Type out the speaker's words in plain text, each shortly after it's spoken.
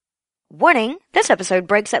Warning, this episode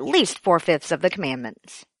breaks at least 4/5 of the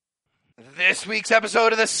commandments. This week's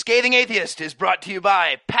episode of The Scathing Atheist is brought to you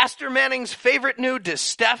by Pastor Manning's favorite new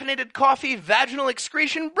decaffeinated coffee vaginal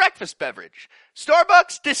excretion breakfast beverage,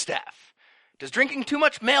 Starbucks Distaff. Does drinking too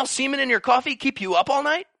much male semen in your coffee keep you up all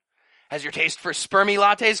night? Has your taste for spermy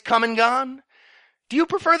lattes come and gone? Do you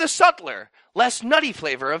prefer the subtler, less nutty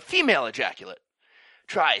flavor of female ejaculate?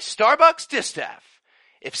 Try Starbucks Distaff.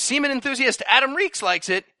 If semen enthusiast Adam Reeks likes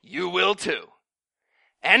it, you will too.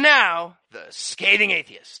 And now, The Scathing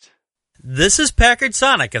Atheist. This is Packard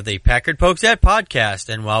Sonic of the Packard Pokes At podcast,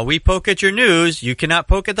 and while we poke at your news, you cannot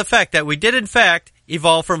poke at the fact that we did in fact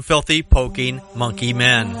evolve from filthy, poking monkey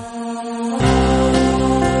men.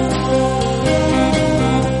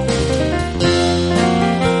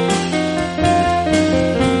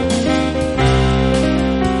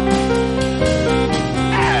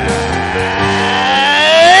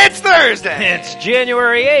 Thursday. It's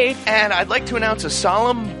January 8th. And I'd like to announce a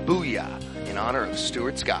solemn booyah in honor of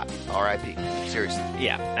Stuart Scott, R.I.P. Seriously.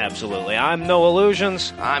 Yeah, absolutely. I'm No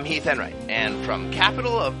Illusions. I'm Heath Enright, and from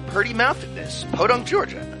capital of Purdy Mouthedness, Podunk,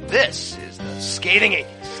 Georgia, this is The Scathing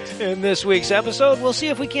Atheist. In this week's episode, we'll see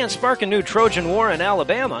if we can't spark a new Trojan War in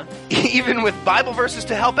Alabama. Even with Bible verses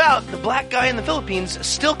to help out, the black guy in the Philippines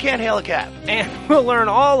still can't hail a cab. And we'll learn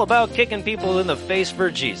all about kicking people in the face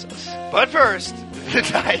for Jesus. But first, the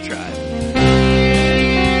diatribe.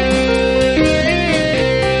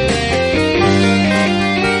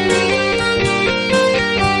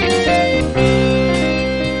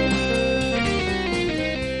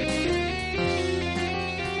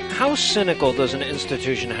 How cynical does an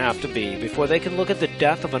institution have to be before they can look at the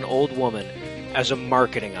death of an old woman as a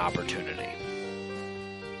marketing opportunity?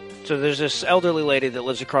 So there's this elderly lady that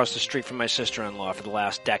lives across the street from my sister-in-law for the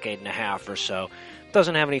last decade and a half or so.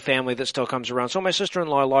 Doesn't have any family that still comes around, so my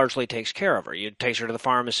sister-in-law largely takes care of her. Takes her to the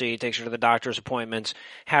pharmacy, takes her to the doctor's appointments,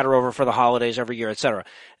 had her over for the holidays every year, etc.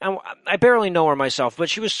 And I barely know her myself, but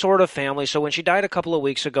she was sort of family, so when she died a couple of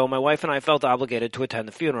weeks ago, my wife and I felt obligated to attend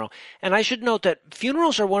the funeral. And I should note that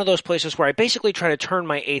funerals are one of those places where I basically try to turn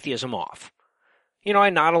my atheism off. You know,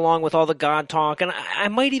 I nod along with all the God talk, and I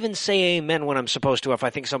might even say amen when I'm supposed to if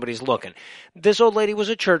I think somebody's looking. This old lady was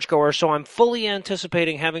a churchgoer, so I'm fully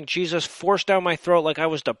anticipating having Jesus forced down my throat like I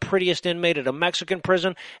was the prettiest inmate at a Mexican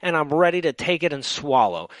prison, and I'm ready to take it and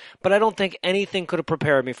swallow. But I don't think anything could have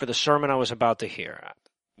prepared me for the sermon I was about to hear.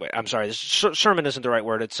 Wait, I'm sorry, sermon isn't the right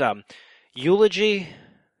word. It's eulogy?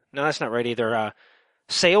 No, that's not right either.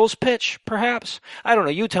 Sales pitch, perhaps? I don't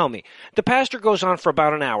know, you tell me. The pastor goes on for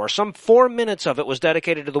about an hour. Some 4 minutes of it was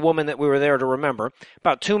dedicated to the woman that we were there to remember.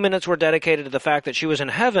 About 2 minutes were dedicated to the fact that she was in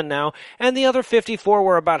heaven now, and the other 54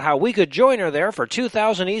 were about how we could join her there for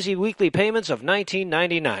 2,000 easy weekly payments of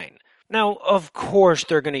 $19.99. Now, of course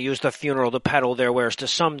they're going to use the funeral to peddle their wares to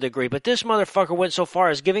some degree, but this motherfucker went so far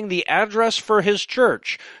as giving the address for his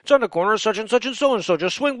church. It's on the corner of such and so-and-so.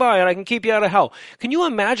 Just swing by and I can keep you out of hell. Can you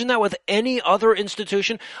imagine that with any other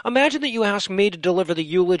institution? Imagine that you ask me to deliver the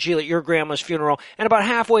eulogy at your grandma's funeral, and about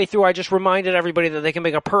halfway through I just reminded everybody that they can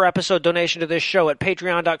make a per-episode donation to this show at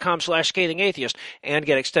patreon.com/scathingatheist and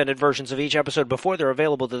get extended versions of each episode before they're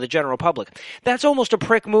available to the general public. That's almost a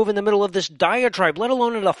prick move in the middle of this diatribe, let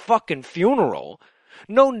alone at a fucking funeral.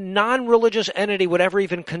 No non-religious entity would ever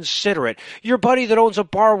even consider it. Your buddy that owns a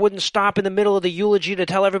bar wouldn't stop in the middle of the eulogy to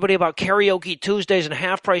tell everybody about karaoke Tuesdays and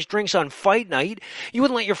half-price drinks on fight night. You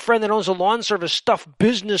wouldn't let your friend that owns a lawn service stuff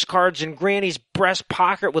business cards in Granny's breast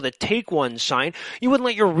pocket with a take one sign. You wouldn't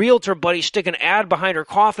let your realtor buddy stick an ad behind her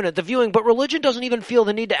coffin at the viewing, but religion doesn't even feel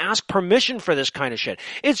the need to ask permission for this kind of shit.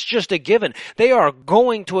 It's just a given. They are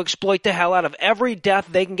going to exploit the hell out of every death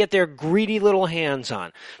they can get their greedy little hands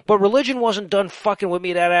on. But religion wasn't done fucking with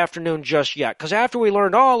me that afternoon just yet, because after we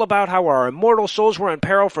learned all about how our immortal souls were in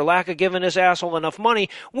peril for lack of giving this asshole enough money,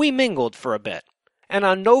 we mingled for a bit. And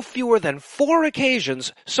on no fewer than 4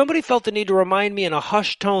 occasions, somebody felt the need to remind me in a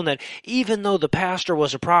hushed tone that even though the pastor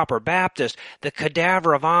was a proper Baptist, the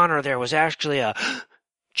cadaver of honor there was actually a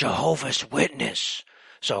Jehovah's Witness.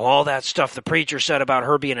 So all that stuff the preacher said about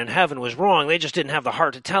her being in heaven was wrong. They just didn't have the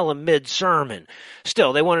heart to tell him mid-sermon.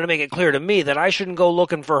 Still, they wanted to make it clear to me that I shouldn't go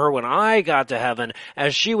looking for her when I got to heaven,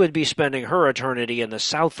 as she would be spending her eternity in the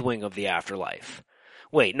south wing of the afterlife.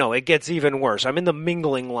 Wait, no, it gets even worse. I'm in the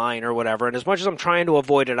mingling line or whatever, and as much as I'm trying to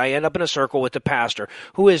avoid it, I end up in a circle with the pastor,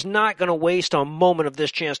 who is not going to waste a moment of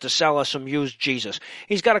this chance to sell us some used Jesus.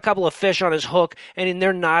 He's got a couple of fish on his hook, and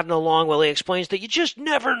they're nodding along while he explains that you just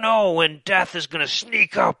never know when death is going to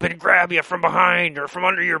sneak up and grab you from behind or from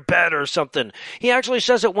under your bed or something. He actually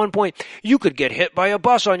says at one point, you could get hit by a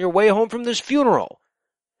bus on your way home from this funeral.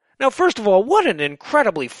 Now, first of all, what an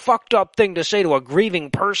incredibly fucked up thing to say to a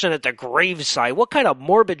grieving person at the gravesite. What kind of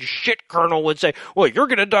morbid shit colonel would say, well, you're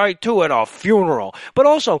gonna die too at a funeral? But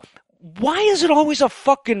also, why is it always a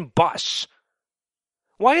fucking bus?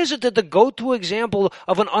 Why is it that the go-to example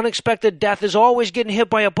of an unexpected death is always getting hit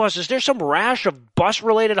by a bus? Is there some rash of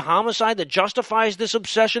bus-related homicide that justifies this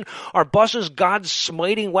obsession? Are buses God's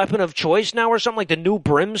smiting weapon of choice now or something like the new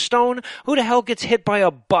brimstone? Who the hell gets hit by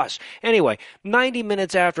a bus? Anyway, 90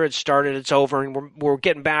 minutes after it started, it's over, and we're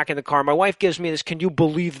getting back in the car. My wife gives me this, can you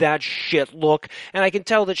believe that shit look? And I can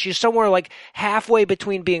tell that she's somewhere like halfway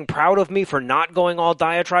between being proud of me for not going all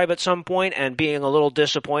diatribe at some point and being a little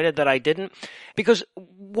disappointed that I didn't. Because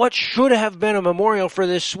what should have been a memorial for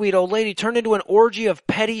this sweet old lady turned into an orgy of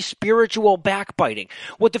petty spiritual backbiting.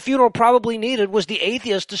 What the funeral probably needed was the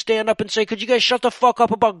atheist to stand up and say, could you guys shut the fuck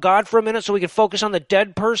up about God for a minute so we can focus on the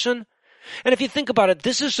dead person? And if you think about it,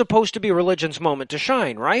 this is supposed to be religion's moment to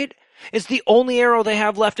shine, right? It's the only arrow they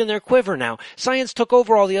have left in their quiver now. Science took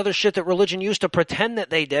over all the other shit that religion used to pretend that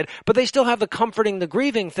they did, but they still have the comforting the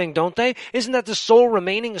grieving thing, don't they? Isn't that the sole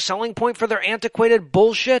remaining selling point for their antiquated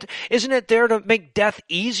bullshit? Isn't it there to make death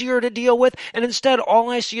easier to deal with? And instead, all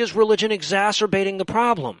I see is religion exacerbating the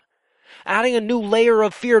problem. Adding a new layer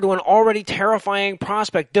of fear to an already terrifying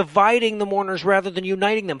prospect, dividing the mourners rather than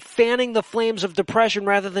uniting them, fanning the flames of depression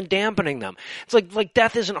rather than dampening them. It's like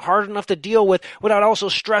death isn't hard enough to deal with without also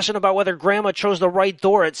stressing about whether grandma chose the right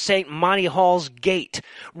door at St. Monty Hall's gate.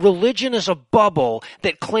 Religion is a bubble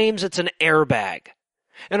that claims it's an airbag.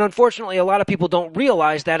 And unfortunately, a lot of people don't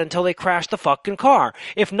realize that until they crash the fucking car.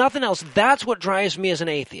 If nothing else, that's what drives me as an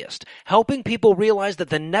atheist. Helping people realize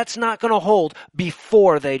that the net's not going to hold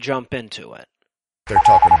before they jump into it. They're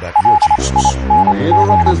talking about your Jesus. We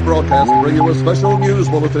interrupt this broadcast to bring you a special news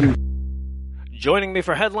bulletin. Joining me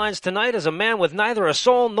for headlines tonight is a man with neither a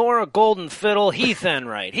soul nor a golden fiddle, Heath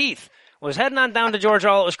Enright. Heath was heading on down to Georgia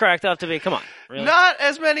all it was cracked up to be. Come on. Really? Not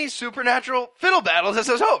as many supernatural fiddle battles as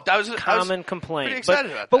I was hoped. I was complaint. pretty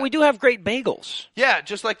excited about that. But we do have great bagels. Yeah,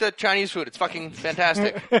 just like the Chinese food. It's fucking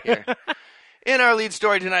fantastic here. In our lead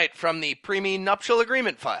story tonight from the preemie nuptial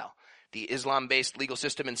agreement file, the Islam-based legal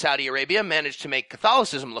system in Saudi Arabia managed to make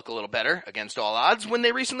Catholicism look a little better, against all odds, when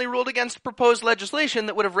they recently ruled against proposed legislation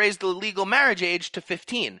that would have raised the legal marriage age to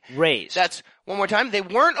 15. Raised. That's, one more time, they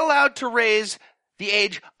weren't allowed to raise the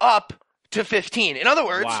age up to 15. In other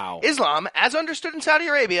words, wow. Islam, as understood in Saudi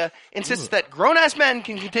Arabia, insists that grown-ass men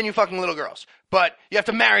can continue fucking little girls. But you have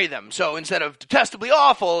to marry them. So instead of detestably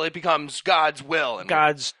awful, it becomes God's will. And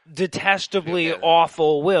God's detestably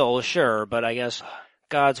awful will, sure, but I guess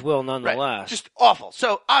God's will nonetheless. Right. Just awful.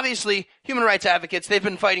 So obviously, human rights advocates, they've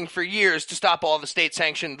been fighting for years to stop all the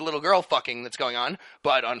state-sanctioned little girl fucking that's going on.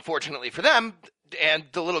 But unfortunately for them and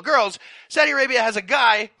the little girls, Saudi Arabia has a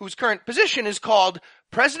guy whose current position is called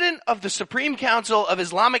President of the Supreme Council of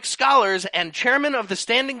Islamic Scholars and Chairman of the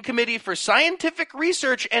Standing Committee for Scientific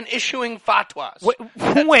Research and Issuing Fatwas. Wait,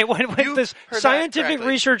 this scientific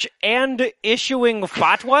research and issuing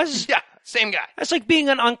fatwas? Yeah, same guy. That's like being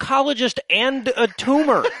an oncologist and a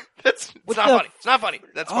tumor. It's not funny. It's not funny.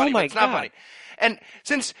 That's funny, but it's not God. funny. And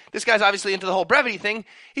since this guy's obviously into the whole brevity thing,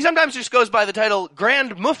 he sometimes just goes by the title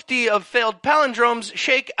Grand Mufti of Failed Palindromes,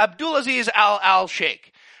 Sheikh Abdulaziz al-Sheikh.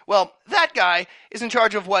 Well, that guy is in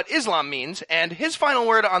charge of what Islam means, and his final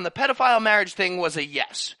word on the pedophile marriage thing was a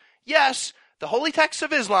yes. Yes, the holy texts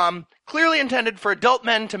of Islam clearly intended for adult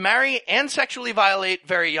men to marry and sexually violate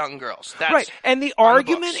very young girls. That's right, and the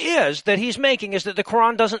argument is that he's making is that the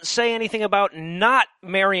Quran doesn't say anything about not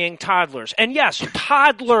marrying toddlers. And yes,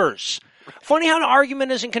 toddlers. Funny how an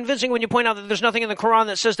argument isn't convincing when you point out that there's nothing in the Quran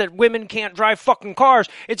that says that women can't drive fucking cars.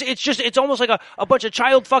 It's almost like a bunch of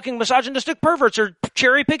child fucking misogynistic perverts are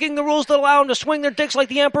cherry picking the rules that allow them to swing their dicks like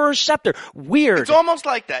the emperor's scepter. Weird. It's almost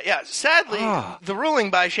like that, yeah. Sadly, the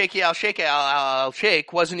ruling by Sheikh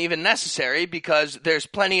al-Sheikh wasn't even necessary because there's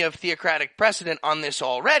plenty of theocratic precedent on this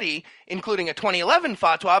already, including a 2011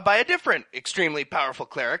 fatwa by a different extremely powerful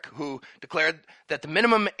cleric who declared that the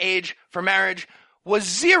minimum age for marriage was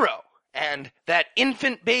 0. And that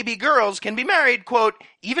infant baby girls can be married, quote,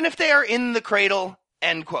 even if they are in the cradle,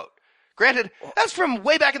 end quote. Granted, that's from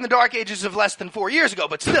way back in the dark ages of less than 4 years ago,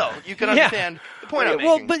 but still, you can understand the point I'm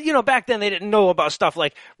making. Well, but, back then they didn't know about stuff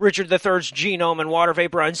like Richard III's genome and water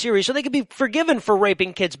vapor on Sirius, so they could be forgiven for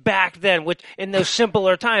raping kids back then in those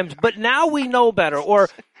simpler times. But now we know better, or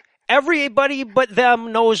everybody but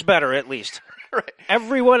them knows better, at least. Right.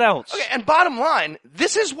 Everyone else. Okay, and bottom line,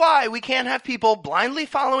 this is why we can't have people blindly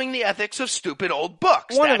following the ethics of stupid old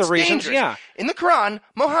books. One of That's the reasons, dangerous. yeah. In the Quran,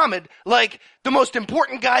 Muhammad, like the most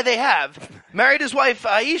important guy they have, married his wife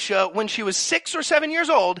Aisha when she was 6 or 7 years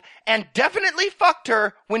old, and definitely fucked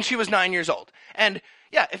her when she was 9 years old. And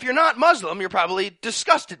yeah, if you're not Muslim, you're probably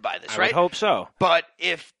disgusted by this, I right? would hope so. But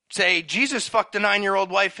if, say, Jesus fucked a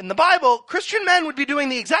 9-year-old wife in the Bible, Christian men would be doing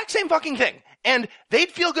the exact same fucking thing. And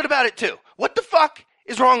they'd feel good about it too. What the fuck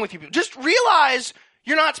is wrong with you people? Just realize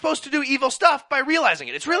you're not supposed to do evil stuff by realizing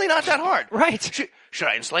it. It's really not that hard. Right. Should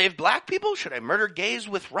I enslave black people? Should I murder gays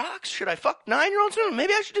with rocks? Should I fuck 9-year-olds?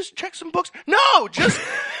 Maybe I should just check some books. No, just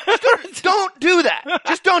don't do that.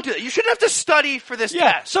 Just don't do that. You shouldn't have to study for this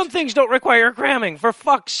test. Some things don't require cramming, for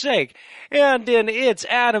fuck's sake. And in It's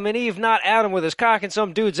Adam and Eve, not Adam with his cock in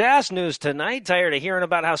some dude's ass news tonight, tired of hearing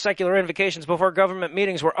about how secular invocations before government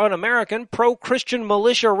meetings were un-American, pro-Christian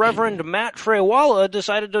militia Reverend Matt Trewalla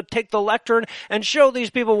decided to take the lectern and show these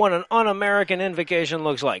people what an un-American invocation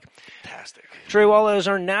looks like. Fantastic. Trewalla has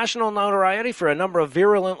earned national notoriety for a number of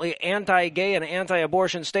virulently anti-gay and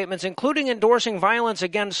anti-abortion statements, including endorsing violence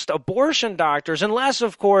against abortion doctors, unless,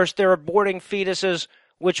 of course, they're aborting fetuses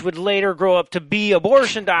which would later grow up to be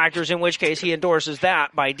abortion doctors, in which case he endorses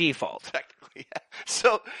that by default. Technically, yeah.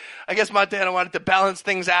 So I guess Montana wanted to balance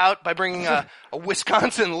things out by bringing a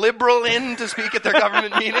Wisconsin liberal in to speak at their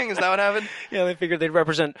government meeting. Is that what happened? Yeah, they figured they'd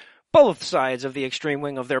represent both sides of the extreme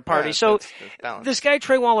wing of their party. Yeah, so that's this guy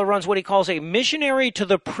Trewalla runs what he calls a missionary to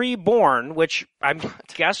the preborn, which I'm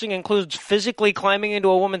guessing includes physically climbing into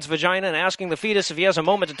a woman's vagina and asking the fetus if he has a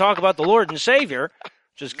moment to talk about the Lord and Savior.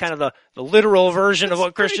 Which is kind of the literal version of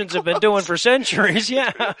what Christians have been doing for centuries,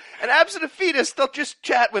 yeah. And absent a fetus, they'll just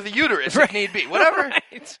chat with a uterus if need be. Whatever.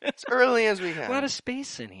 Right. As early as we can. A lot of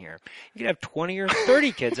space in here. You could have 20 or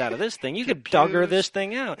 30 kids out of this thing. You could dugger this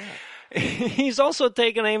thing out. Yeah. He's also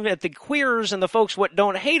taken aim at the queers and the folks what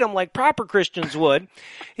don't hate him like proper Christians would.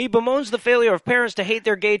 He bemoans the failure of parents to hate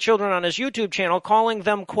their gay children on his YouTube channel, calling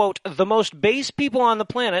them, quote, the most base people on the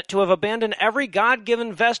planet to have abandoned every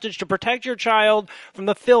God-given vestige to protect your child from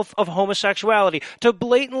the filth of homosexuality, to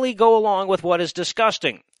blatantly go along with what is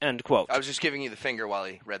disgusting, end quote. I was just giving you the finger while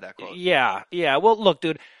he read that quote. Yeah. Well, look,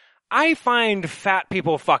 dude. I find fat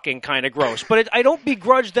people fucking kind of gross, but I don't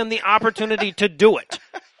begrudge them the opportunity to do it.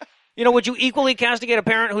 You know, would you equally castigate a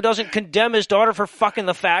parent who doesn't condemn his daughter for fucking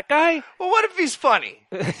the fat guy? Well, what if he's funny?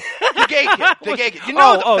 The gay kid. The gay kid. You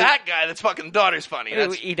know the fat guy that's fucking the daughter's funny.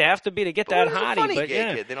 He'd have to be to get that hottie. Funny but gay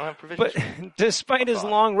yeah. kid. They don't have provisions. But despite his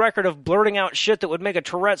long record of blurting out shit that would make a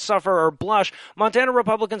Tourette suffer or blush, Montana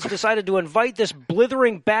Republicans decided to invite this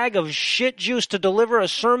blithering bag of shit juice to deliver a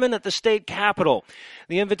sermon at the state capitol.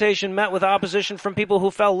 The invitation met with opposition from people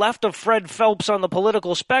who fell left of Fred Phelps on the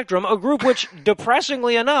political spectrum, a group which,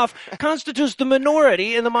 depressingly enough, constitutes the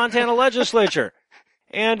minority in the Montana legislature.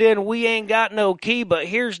 And in We Ain't Got No Key, but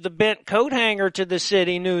here's the bent coat hanger to the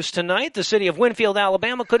city news tonight. The city of Winfield,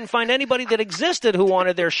 Alabama couldn't find anybody that existed who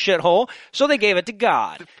wanted their shithole, so they gave it to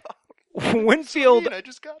God. Winfield, I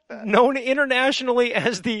just got that. known internationally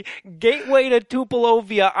as the gateway to Tupelo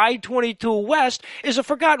via I-22 West, is a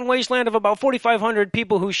forgotten wasteland of about 4,500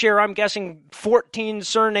 people who share, I'm guessing, 14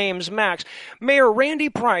 surnames max. Mayor Randy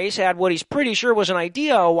Price had what he's pretty sure was an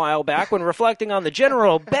idea a while back when reflecting on the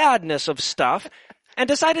general badness of stuff, and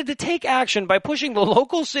decided to take action by pushing the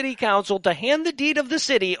local city council to hand the deed of the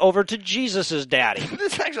city over to Jesus' daddy.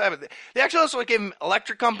 This actually happened. They actually also gave him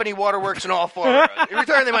electric company, waterworks, and all 4 roads. In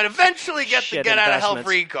return, they might eventually get the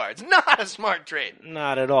get-out-of-hell-free cards. Not a smart trade.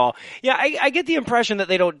 Not at all. Yeah, I get the impression that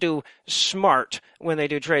they don't do smart when they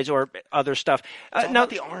do trades or other stuff. It's all about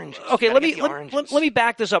the oranges. Okay, let me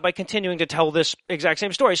back this up by continuing to tell this exact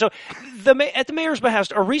same story. So, at the mayor's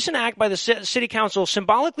behest, a recent act by the city council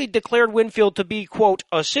symbolically declared Winfield to be, quote,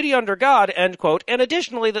 a city under God, end quote, and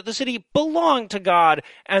additionally that the city belonged to God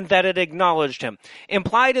and that it acknowledged him.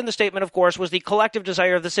 Implied in the statement, of course, was the collective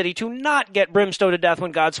desire of the city to not get brimstone to death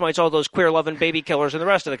when God smites all those queer-loving baby killers in the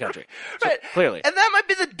rest of the country. So, right. Clearly. And that might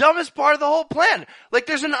be the dumbest part of the whole plan. Like,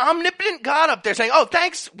 there's an omnipotent God up there saying, oh,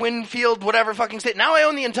 thanks, Winfield, whatever fucking state. Now I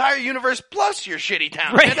own the entire universe plus your shitty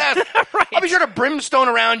town. Right. Fantastic. Right. I'll be sure to brimstone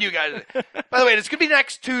around you guys. By the way, it's going to be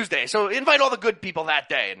next Tuesday, so invite all the good people that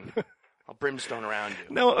day, and I'll brimstone around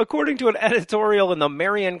you. Now, according to an editorial in the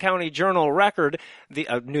Marion County Journal-Record, the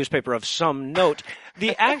newspaper of some note,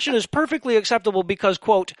 the action is perfectly acceptable because,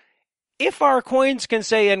 quote, if our coins can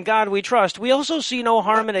say, "In God we trust," we also see no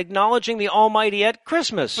harm in acknowledging the Almighty at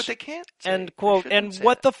Christmas. But they can't say, End quote. And say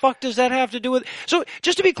what that. the fuck does that have to do with... So,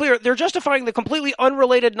 just to be clear, they're justifying the completely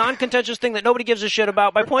unrelated, non-contentious thing that nobody gives a shit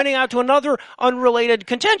about by pointing out to another unrelated,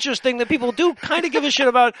 contentious thing that people do kind of give a shit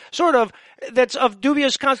about, sort of, that's of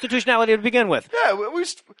dubious constitutionality to begin with. Yeah,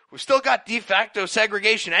 we still got de facto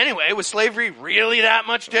segregation anyway. Was slavery really that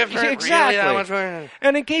much different? Exactly. Really that much more?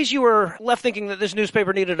 And in case you were left thinking that this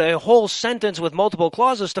newspaper needed a whole sentence with multiple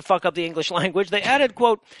clauses to fuck up the English language, they added,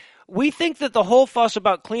 quote, "We think that the whole fuss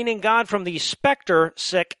about cleaning God from the specter,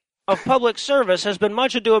 of public service has been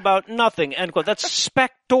much ado about nothing," end quote. That's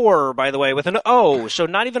spector, by the way, with an O, so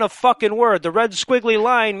not even a fucking word. The red squiggly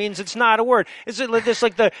line means it's not a word. It's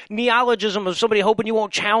like the neologism of somebody hoping you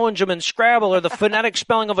won't challenge them in Scrabble, or the phonetic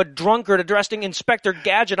spelling of a drunkard addressing Inspector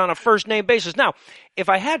Gadget on a first-name basis. Now, if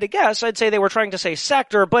I had to guess, I'd say they were trying to say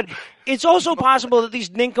sector, but it's also possible that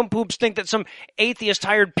these nincompoops think that some atheist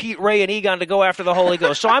hired Pete, Ray, and Egon to go after the Holy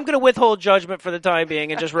Ghost. So I'm going to withhold judgment for the time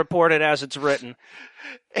being and just report it as it's written.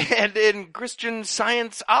 And in Christian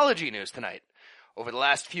Scienceology news tonight, over the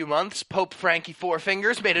last few months, Pope Frankie Four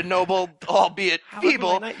Fingers made a noble, albeit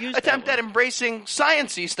feeble, attempt at embracing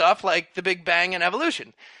science-y stuff like the Big Bang and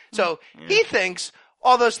evolution. So he thinks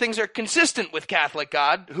all those things are consistent with Catholic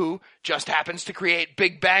God, who just happens to create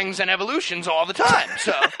Big Bangs and evolutions all the time.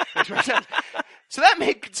 So that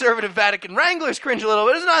made conservative Vatican wranglers cringe a little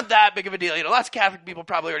bit. It's not that big of a deal. You know, lots of Catholic people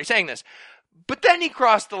probably already saying this. But then he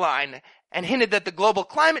crossed the line and hinted that the global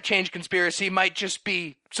climate change conspiracy might just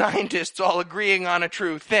be scientists all agreeing on a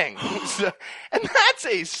true thing. And that's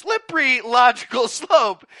a slippery, logical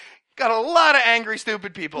slope. Got a lot of angry,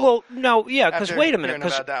 stupid people. Well, no, yeah, because wait a minute.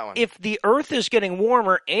 Because if the Earth is getting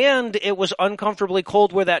warmer and it was uncomfortably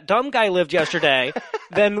cold where that dumb guy lived yesterday,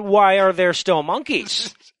 then why are there still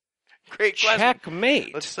monkeys? Great question.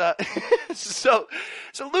 Checkmate. Let's, so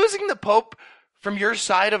losing the Pope from your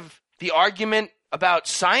side of the argument about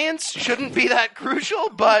science shouldn't be that crucial,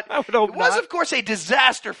 but it was, of course, a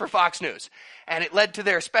disaster for Fox News. And it led to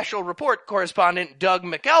their special report correspondent, Doug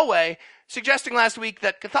McElway, suggesting last week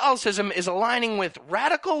that Catholicism is aligning with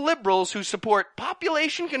radical liberals who support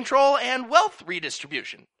population control and wealth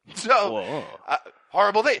redistribution. So,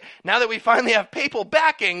 horrible thing. Now that we finally have papal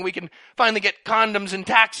backing, we can finally get condoms and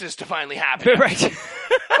taxes to finally happen. Right.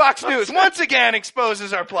 Fox News once again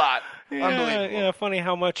exposes our plot. Unbelievable. Yeah, funny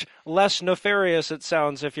how much less nefarious it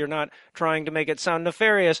sounds if you're not trying to make it sound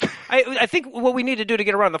nefarious. I think what we need to do to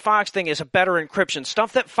get around the Fox thing is a better encryption.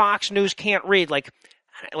 Stuff that Fox News can't read, like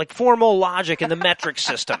formal logic in the metric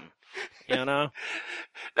system. You know? Now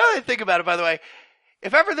that I think about it, by the way,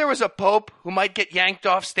 if ever there was a pope who might get yanked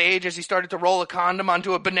off stage as he started to roll a condom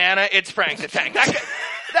onto a banana, it's Frank the Tank.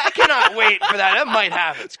 I cannot wait for that. That might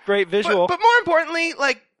happen. It's great visual. But more importantly,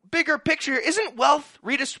 bigger picture, isn't wealth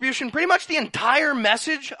redistribution pretty much the entire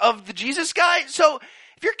message of the Jesus guy? So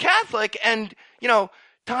if you're Catholic and,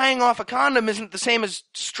 tying off a condom isn't the same as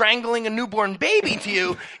strangling a newborn baby to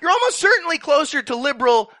you, you're almost certainly closer to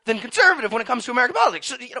liberal than conservative when it comes to American politics.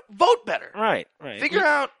 So, vote better. Right. Figure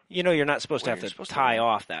out. You're not supposed to have to tie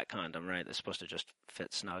off that condom, right? It's supposed to just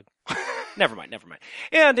fit snug. Never mind.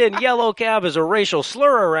 And in Yellow Cab is a racial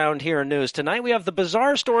slur around here in news tonight. We have the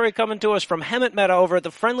bizarre story coming to us from Hemet Meta over at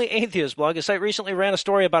the Friendly Atheist blog. The site recently ran a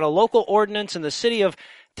story about a local ordinance in the city of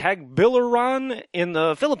Tagbilaran in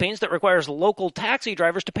the Philippines that requires local taxi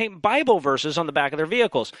drivers to paint Bible verses on the back of their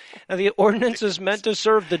vehicles. Now, the ordinance is meant to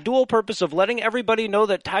serve the dual purpose of letting everybody know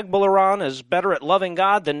that Tagbilaran is better at loving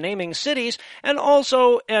God than naming cities, and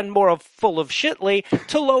also, and more full of shitly,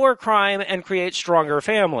 to lower crime and create stronger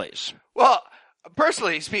families. Well,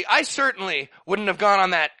 personally speaking, I certainly wouldn't have gone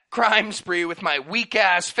on that crime spree with my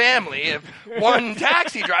weak-ass family if one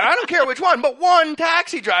taxi driver, I don't care which one, but one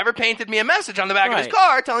taxi driver painted me a message on the back of his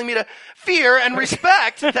car telling me to fear and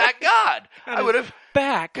respect that God. I would have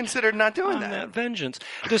considered not doing that. Vengeance.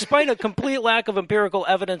 Despite a complete lack of empirical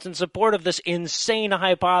evidence in support of this insane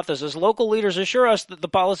hypothesis, local leaders assure us that the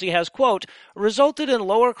policy has, quote, resulted in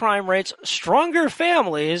lower crime rates, stronger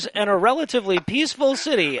families, and a relatively peaceful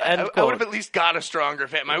city, end quote. I would have at least got a stronger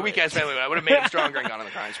family. My weak-ass family, I would have made it stronger and gone on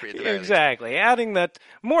the crime spree at the very least. Exactly. Adding that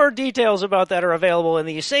more details about that are available in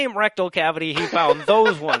the same rectal cavity he found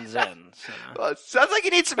those ones in. So. Well, sounds like he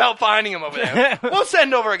needs some help finding him over there. We'll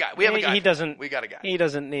send over a guy. We have a guy. We got a guy. He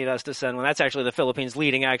doesn't need us to send one. That's actually the Philippines'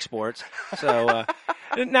 leading exports. So,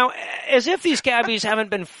 now, as if these cabbies haven't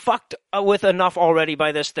been fucked with enough already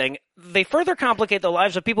by this thing, they further complicate the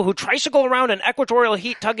lives of people who tricycle around in equatorial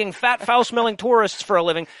heat-tugging, fat, foul-smelling tourists for a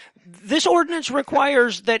living. This ordinance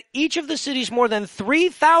requires that each of the city's more than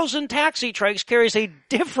 3,000 taxi trikes carries a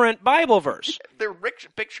different Bible verse. They're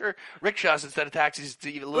picture rickshaws instead of taxis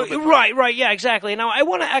to even a little bit. Right, yeah, exactly. Now, I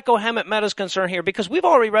want to echo Hemet Meta's concern here because we've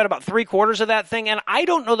already read about 3/4 of that thing, and I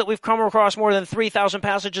don't know that we've come across more than 3,000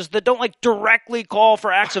 passages that don't, like, directly call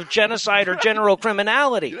for acts of genocide or general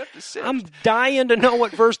criminality. You have to sift. I'm dying to know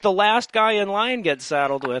what verse the last guy in line gets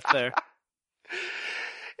saddled with there.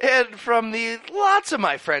 And from the lots of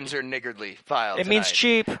my friends are niggardly file It means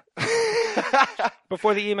cheap.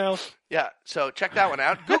 Before the emails. Yeah, so check that one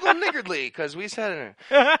out. Google niggardly, because we said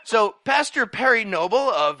it. So Pastor Perry Noble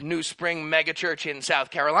of New Spring Megachurch in South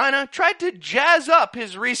Carolina tried to jazz up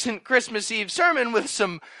his recent Christmas Eve sermon with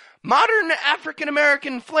some modern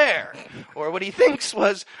African-American flair, or what he thinks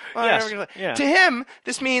was Yes, yeah. To him,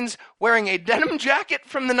 this means wearing a denim jacket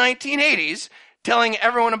from the 1980s, telling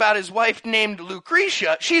everyone about his wife named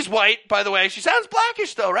Lucretia. She's white, by the way. She sounds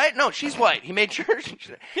blackish, though, right? No, she's white. He made sure.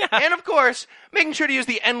 Yeah. And, of course, making sure to use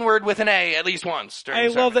the N-word with an A at least once during the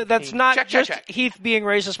love sermon. that that's not check. Heath being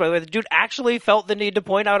racist, by the way. The dude actually felt the need to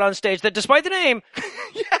point out on stage that despite the name,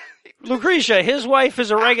 Lucretia, his wife, is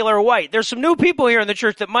a regular white. There's some new people here in the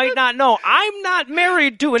church that might not know. I'm not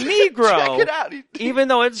married to a Negro. Check it out. Even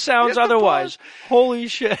though it sounds otherwise. Holy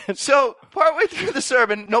shit. So, partway through the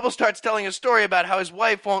sermon, Noble starts telling a story about how his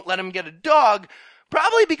wife won't let him get a dog,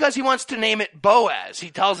 probably because he wants to name it Boaz, he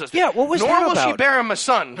tells us. Yeah, what was Nor that will about? she bear him a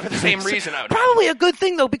son, for the same reason, I would Probably a good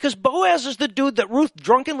thing, though, because Boaz is the dude that Ruth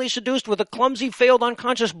drunkenly seduced with a clumsy, failed,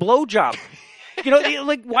 unconscious blowjob. You know,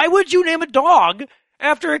 like, why would you name a dog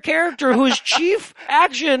after a character whose chief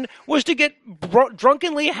action was to get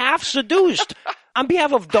drunkenly half-seduced? On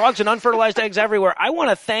behalf of dogs and unfertilized eggs everywhere, I want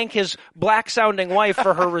to thank his black-sounding wife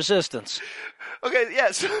for her resistance. Okay,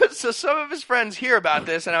 yeah, so some of his friends hear about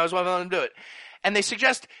this, and I was letting them do it. And they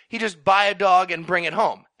suggest he just buy a dog and bring it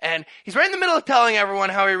home. And he's right in the middle of telling everyone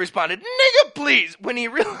how he responded, "Nigga, please," when he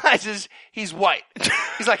realizes he's white.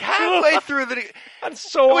 He's like halfway through the... That's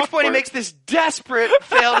so At which point he awkward. makes this desperate,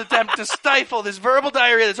 failed attempt to stifle this verbal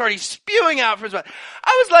diarrhea that's already spewing out from his mouth.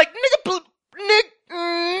 I was like,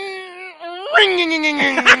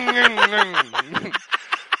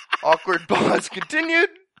 Awkward pause continued.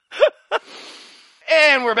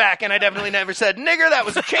 And we're back, and I definitely never said nigger. That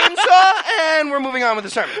was a chainsaw, and we're moving on with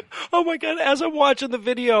the sermon. Oh my God, as I'm watching the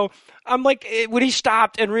video, I'm like, when he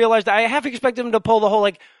stopped and realized, I half expected him to pull the whole,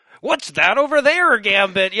 like, what's that over there,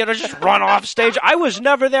 Gambit? You know, just run off stage. I was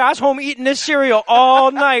never there. I was home eating this cereal all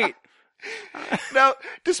night. Now,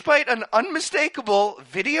 despite an unmistakable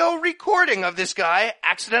video recording of this guy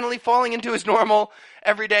accidentally falling into his normal,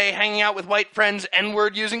 everyday, hanging out with white friends,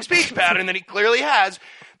 N-word using speech pattern that he clearly has,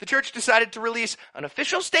 the church decided to release an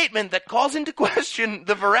official statement that calls into question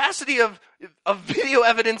the veracity of video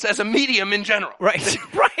evidence as a medium in general. Right.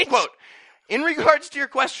 Quote, "In regards to your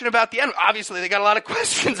question about the N-word," obviously they got a lot of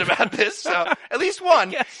questions about this, so at least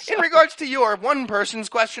one. So. In regards to your one person's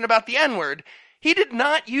question about the N-word, he did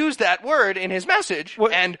not use that word in his message,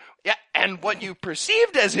 and what you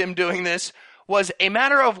perceived as him doing this was a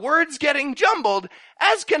matter of words getting jumbled,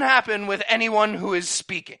 as can happen with anyone who is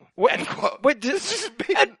speaking. End quote.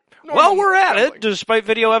 While we're at it, despite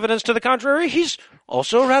video evidence to the contrary, he's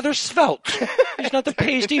also rather svelte. He's not the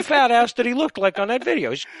pasty fat ass that he looked like on that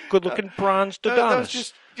video. He's good-looking bronzed Adonis. That was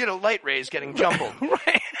just, light rays getting jumbled.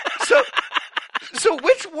 Right. So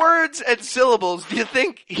which words and syllables do you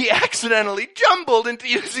think he accidentally jumbled into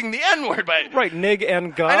using the N-word by? Right, nig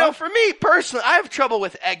and god. I know, for me personally, I have trouble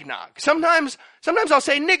with eggnog. Sometimes I'll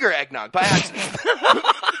say nigger eggnog by accident.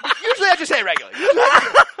 Usually I just say it regularly.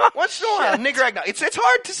 Once in a while, nigger eggnog. It's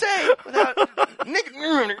hard to say without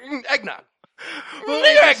eggnog. Well,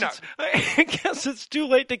 Nigger eggnog. I guess it's too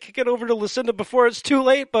late to kick it over to Lucinda before it's too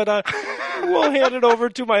late, but we'll hand it over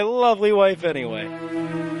to my lovely wife anyway.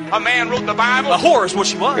 A man wrote the Bible. A whore is what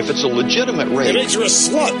she was. If it's a legitimate rape, It makes you a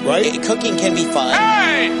slut, right? Cooking can be fun.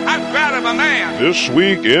 Hey, I'm proud of a man. This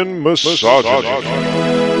week in misogyny.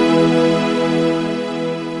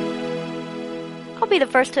 I'll be the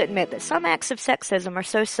first to admit that some acts of sexism are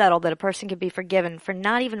so subtle that a person can be forgiven for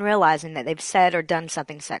not even realizing that they've said or done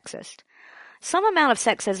something sexist. Some amount of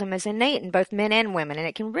sexism is innate in both men and women, and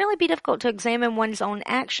it can really be difficult to examine one's own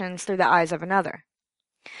actions through the eyes of another.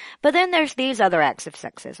 But then there's these other acts of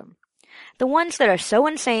sexism. The ones that are so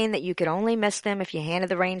insane that you could only miss them if you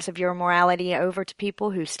handed the reins of your morality over to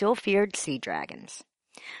people who still feared sea dragons.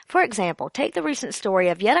 For example, take the recent story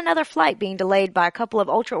of yet another flight being delayed by a couple of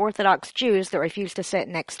ultra-Orthodox Jews that refused to sit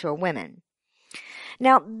next to a woman.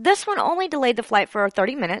 Now, this one only delayed the flight for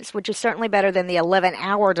 30 minutes, which is certainly better than the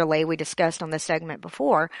 11-hour delay we discussed on this segment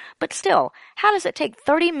before, but still, how does it take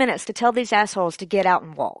 30 minutes to tell these assholes to get out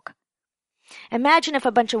and walk? Imagine if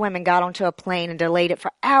a bunch of women got onto a plane and delayed it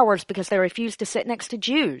for hours because they refused to sit next to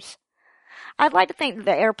Jews. I'd like to think that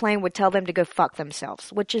the airplane would tell them to go fuck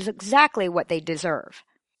themselves, which is exactly what they deserve.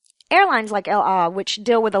 Airlines like El Al, which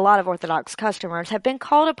deal with a lot of Orthodox customers, have been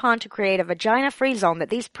called upon to create a vagina-free zone that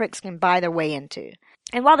these pricks can buy their way into.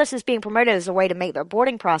 And while this is being promoted as a way to make the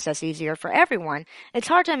boarding process easier for everyone, it's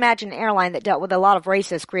hard to imagine an airline that dealt with a lot of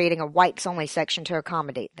racists creating a whites-only section to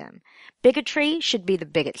accommodate them. Bigotry should be the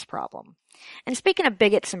bigots' problem. And speaking of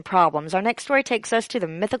bigots and problems, our next story takes us to the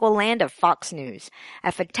mythical land of Fox News,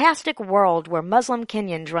 a fantastic world where Muslim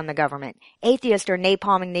Kenyans run the government, atheists are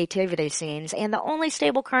napalming nativity scenes, and the only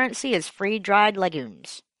stable currency is free-dried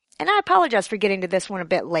legumes. And I apologize for getting to this one a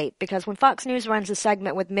bit late, because when Fox News runs a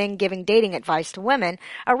segment with men giving dating advice to women,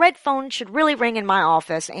 a red phone should really ring in my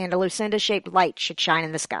office and a Lucinda-shaped light should shine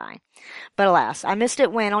in the sky. But alas, I missed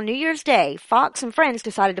it when, on New Year's Day, Fox and Friends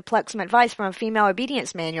decided to pluck some advice from a female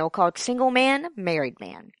obedience manual called Single Man, Married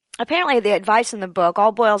Man. Apparently, the advice in the book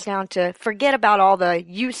all boils down to forget about all the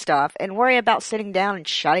you stuff and worry about sitting down and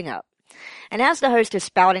shutting up. And as the host is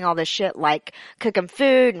spouting all this shit like cook him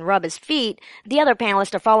food and rub his feet, the other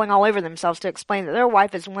panelists are falling all over themselves to explain that their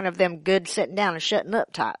wife is one of them good sitting down and shutting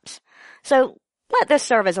up types. So let this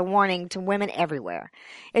serve as a warning to women everywhere.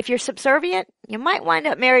 If you're subservient, you might wind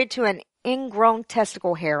up married to an ingrown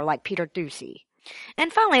testicle hair like Peter Ducey.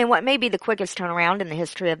 And finally, in what may be the quickest turnaround in the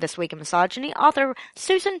history of This Week in Misogyny, author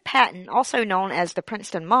Susan Patton, also known as the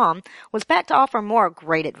Princeton Mom, was back to offer more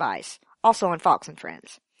great advice, also on Fox and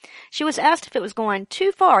Friends. She was asked if it was going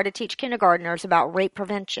too far to teach kindergartners about rape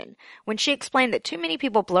prevention, when she explained that too many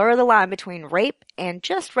people blur the line between rape and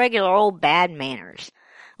just regular old bad manners,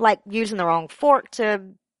 like using the wrong fork to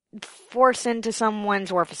force into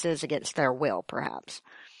someone's orifices against their will, perhaps.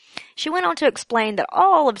 She went on to explain that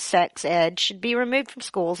all of sex ed should be removed from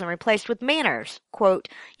schools and replaced with manners. Quote,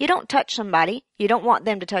 you don't touch somebody, you don't want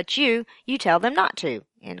them to touch you, you tell them not to.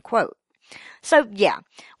 End quote. So, yeah,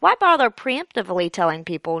 why bother preemptively telling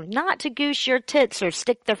people not to goose your tits or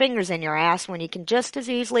stick their fingers in your ass when you can just as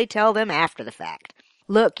easily tell them after the fact?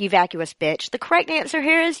 Look, you vacuous bitch, the correct answer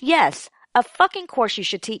here is yes. Of fucking course you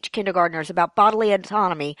should teach kindergartners about bodily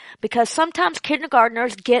autonomy, because sometimes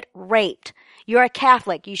kindergartners get raped. You're a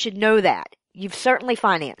Catholic, you should know that. You've certainly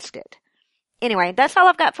financed it. Anyway, that's all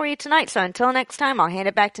I've got for you tonight, so until next time, I'll hand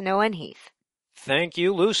it back to Noah and Heath. Thank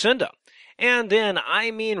you, Lucinda. And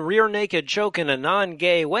in rear-naked choke in a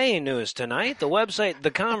non-gay way news tonight, the website The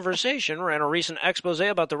Conversation ran a recent expose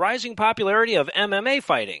about the rising popularity of MMA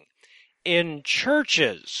fighting in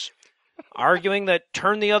churches, arguing that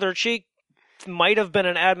turn the other cheek might have been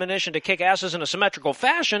an admonition to kick asses in a symmetrical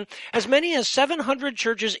fashion. As many as 700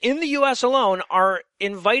 churches in the U.S. alone are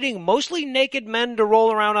inviting mostly naked men to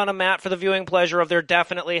roll around on a mat for the viewing pleasure of their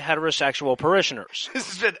definitely heterosexual parishioners.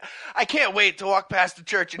 I can't wait to walk past the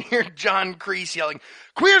church and hear John Kreese yelling,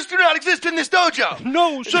 "Queers do not exist in this dojo!"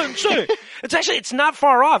 No, sensei! It's not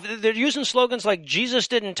far off. They're using slogans like Jesus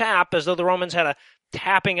didn't tap, as though the Romans had a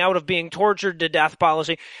tapping out of being tortured to death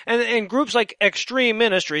policy. And groups like Extreme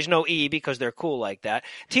Ministries, no E because they're cool like that,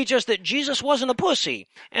 teach us that Jesus wasn't a pussy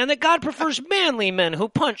and that God prefers manly men who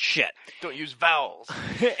punch shit. Don't use vowels.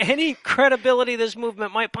 Any credibility this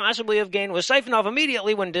movement might possibly have gained was siphoned off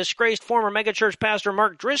immediately when disgraced former megachurch pastor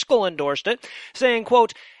Mark Driscoll endorsed it, saying,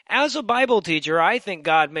 quote, as a Bible teacher, I think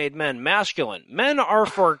God made men masculine. Men are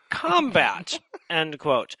for combat, end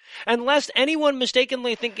quote. And lest anyone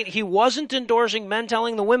mistakenly think he wasn't endorsing men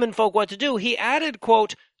telling the women folk what to do, he added,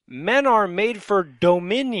 quote, men are made for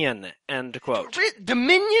dominion, end quote.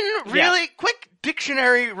 Dominion? Really? Yes. Quick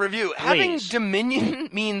dictionary review. Please. Having dominion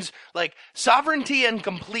means, like, sovereignty and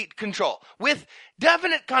complete control, with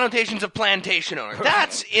definite connotations of plantation owner.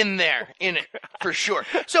 That's in it, for sure.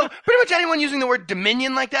 So, pretty much anyone using the word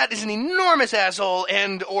dominion like that is an enormous asshole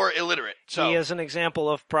and or illiterate. So he is an example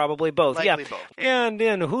of probably both. Likely yeah. both. And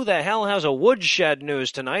in Who the Hell Has a Woodshed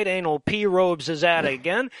news tonight, Anal P-Robes is at it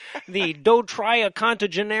again. The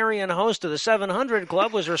dotriacontagenarian host of the 700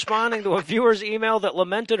 Club was responding to a viewer's email that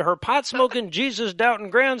lamented her pot-smoking,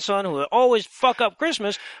 Jesus-doubting grandson who would always fuck up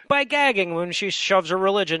Christmas by gagging when she shoves her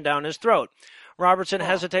religion down his throat. Robertson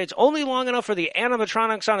hesitates only long enough for the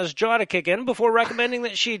animatronics on his jaw to kick in before recommending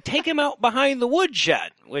that she take him out behind the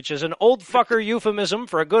woodshed, which is an old fucker euphemism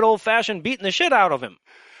for a good old-fashioned beating the shit out of him.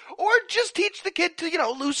 Or just teach the kid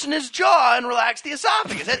to, loosen his jaw and relax the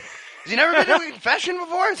esophagus. Has he never been to a confession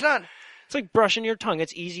before? It's It's like brushing your tongue.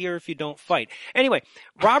 It's easier if you don't fight. Anyway,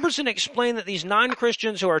 Robertson explained that these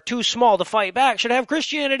non-Christians who are too small to fight back should have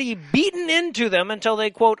Christianity beaten into them until they,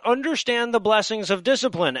 quote, understand the blessings of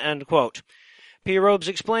discipline, end quote. P. Robes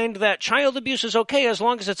explained that child abuse is okay as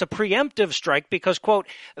long as it's a preemptive strike because, quote,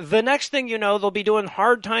 the next thing you know, they'll be doing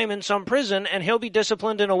hard time in some prison and he'll be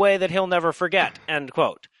disciplined in a way that he'll never forget, end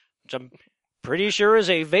quote. Which I'm pretty sure is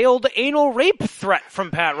a veiled anal rape threat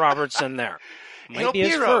from Pat Robertson there. Might be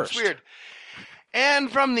his first. Weird.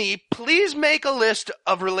 And from the please make a list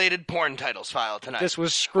of related porn titles file tonight. This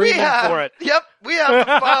was screaming for it. Yep, we have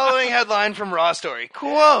the following headline from Raw Story.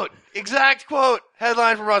 Quote, exact quote,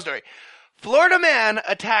 headline from Raw Story. Florida man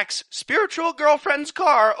attacks spiritual girlfriend's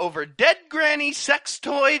car over dead granny sex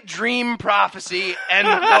toy dream prophecy, end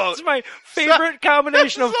quote. That's my favorite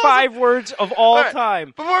combination of 5 words of all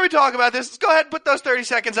time. Before we talk about this, let's go ahead and put those 30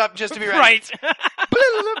 seconds up just to be ready. Right.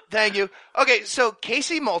 Thank you. Okay, so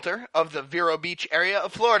Casey Moulter of the Vero Beach area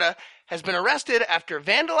of Florida has been arrested after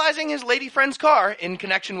vandalizing his lady friend's car in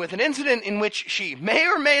connection with an incident in which she may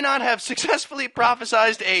or may not have successfully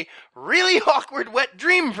prophesized a really awkward wet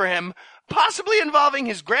dream for him, possibly involving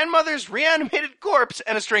his grandmother's reanimated corpse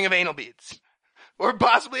and a string of anal beads. Or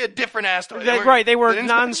possibly a different ass toy. They were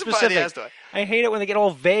non-specific. I hate it when they get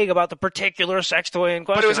all vague about the particular sex toy in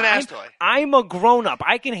question. But it was an ass toy. I'm a grown-up.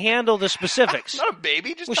 I can handle the specifics. Not a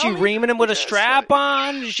baby. Just was she reaming him with a strap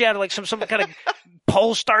on? She had like some kind of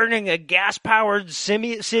pole starting a gas-powered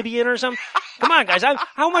Sibian or something? Come on, guys.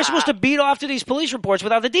 How am I supposed to beat off to these police reports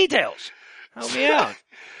without the details? Help me out.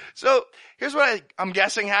 So, here's what I'm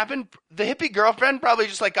guessing happened. The hippie girlfriend probably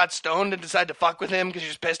just got stoned and decided to fuck with him because she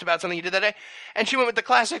was pissed about something he did that day. And she went with the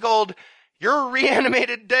classic old, your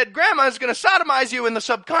reanimated dead grandma is going to sodomize you in the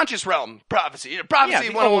subconscious realm prophecy. Prophecy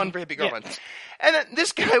 101 for hippie girlfriends. Yeah. And then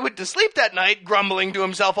this guy went to sleep that night grumbling to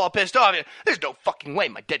himself all pissed off. There's no fucking way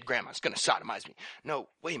my dead grandma's going to sodomize me. No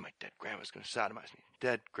way my dead grandma's going to sodomize me.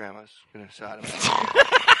 Dead grandma's going to sodomize me.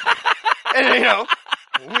 And,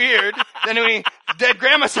 weird. Then when dead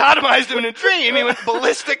grandma sodomized him in a dream, he went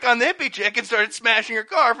ballistic on the hippie chick and started smashing her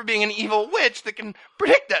car for being an evil witch that can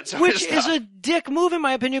predict that sort of stuff. Which is a dick move, in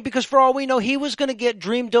my opinion, because for all we know, he was going to get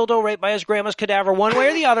dream dildo raped by his grandma's cadaver one way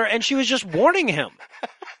or the other, and she was just warning him.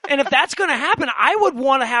 And if that's going to happen, I would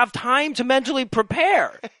want to have time to mentally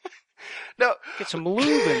prepare. No. Get some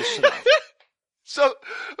lube and stuff. So,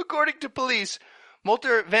 according to police,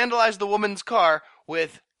 Moulter vandalized the woman's car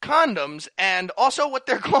with condoms and also what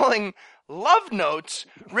they're calling love notes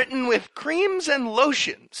written with creams and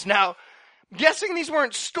lotions. Now, guessing these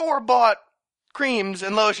weren't store-bought creams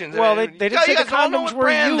and lotions. Well, they did say the condoms were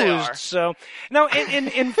used. So now,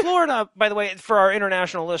 in Florida, by the way, for our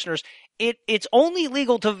international listeners, it's only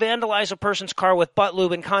legal to vandalize a person's car with butt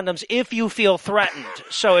lube and condoms if you feel threatened.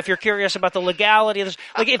 So if you're curious about the legality of this,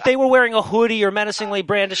 like if they were wearing a hoodie or menacingly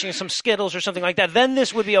brandishing some Skittles or something like that, then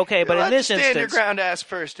this would be okay. But in this instance, stand your ground ass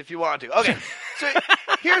first if you want to. Okay, so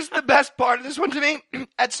here's the best part of this one to me.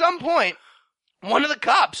 At some point, one of the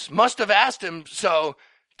cops must have asked him, so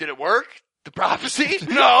did it work? The prophecy?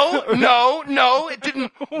 No, it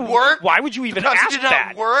didn't work. Why would you even ask that? It did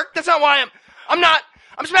not work. That's not why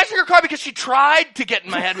I'm smashing her car because she tried to get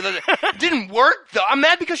in my head with it. It didn't work, though. I'm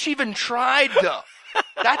mad because she even tried, though.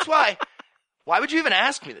 That's why. Why would you even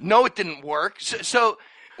ask me that? No, it didn't work. So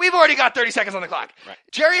we've already got 30 seconds on the clock. Right.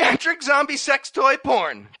 Geriatric zombie sex toy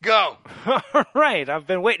porn. Go. All right. I've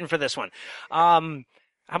been waiting for this one.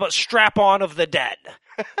 How about strap-on of the dead?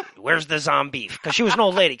 Where's the zombie? Because she was an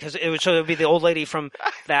old lady. So it would be the old lady from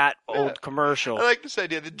that old commercial. I like this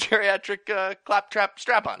idea, the geriatric claptrap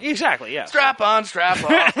strap-on. Exactly, yeah. Strap on,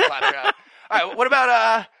 claptrap. All right, what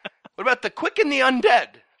about the quick and the undead?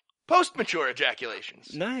 Post-mature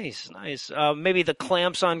ejaculations. Nice. Maybe the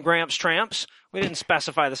clamps on Gramps' tramps. We didn't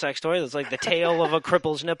specify the sex toy. It's like the tail of a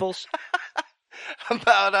cripple's nipples.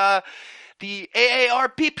 About the AAR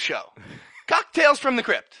peep show. Cocktails from the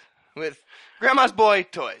crypt with Grandma's boy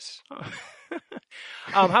toys.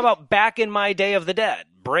 How about back in my day of the dead?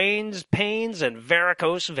 Brains, pains, and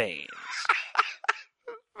varicose veins.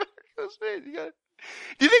 Varicose veins.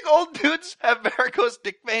 Do you think old dudes have varicose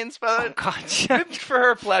dick veins? Oh, God. Yeah. For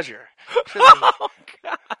her pleasure. Oh,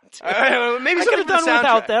 God. Maybe I could have done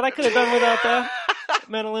without that.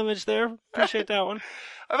 Mental image there. Appreciate that one.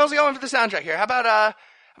 I've also got one for the soundtrack here. How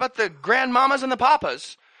about the grandmamas and the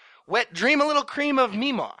papas? Wet dream a little cream of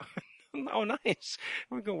Meemaw. Oh, nice.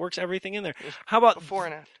 Works everything in there. How about before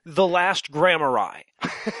and after? The Last Gramarai?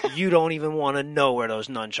 You don't even want to know where those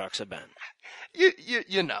nunchucks have been.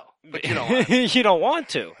 You know, but you don't want to. You don't want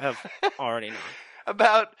to have already known.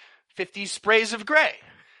 About 50 sprays of gray.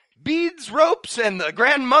 Beads, ropes, and the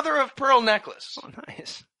grandmother of pearl necklace. Oh,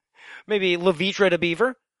 nice. Maybe Levitra the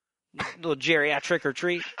beaver. Little geriatric or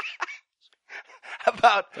treat. How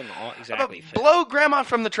about blow grandma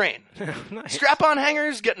from the train? Nice. Strap-on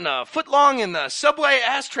hangers getting a foot long in the subway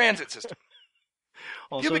ass transit system.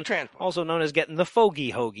 Pubic transport. Also known as getting the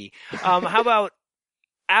fogey hoagie. How about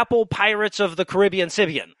Apple Pirates of the Caribbean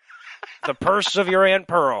Sibian? The purse of your Aunt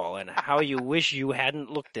Pearl and how you wish you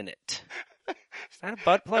hadn't looked in it. Is that a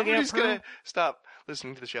butt plug? Everybody's going to stop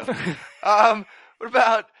listening to the show. What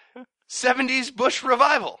about 70s Bush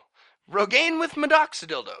revival? Rogaine with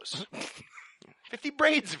Medoxidildos. 50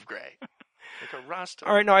 braids of gray. Like a Rasta.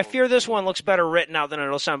 All right, no, I fear this one looks better written out than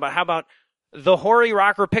it'll sound. But how about the Hoary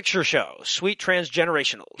Rocker Picture Show? Sweet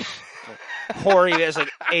Transgenerationals. Hoary as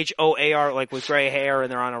like H-O-A-R, like with gray hair,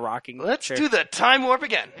 and they're on a rocking Let's chair. do the time warp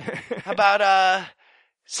again. How about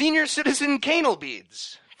senior citizen canal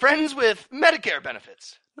beads? Friends with Medicare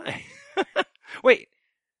benefits. Wait,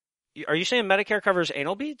 are you saying Medicare covers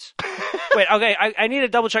anal beads? Wait, okay, I need to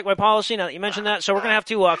double check my policy now that you mentioned that, so we're going to have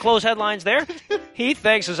to close headlines there. Heath,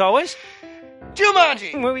 thanks as always.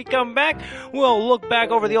 Jumanji! When we come back, we'll look back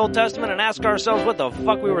over the Old Testament and ask ourselves what the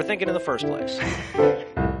fuck we were thinking in the first place.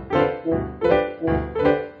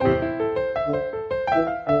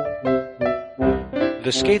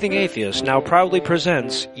 The Scathing Atheist now proudly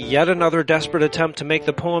presents yet another desperate attempt to make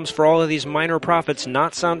the poems for all of these minor prophets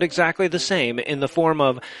not sound exactly the same in the form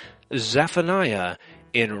of Zephaniah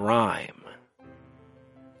in rhyme.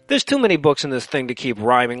 There's too many books in this thing to keep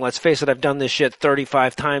rhyming. Let's face it, I've done this shit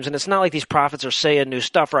 35 times, and it's not like these prophets are saying new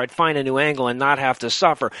stuff or I'd find a new angle and not have to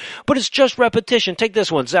suffer. But it's just repetition. Take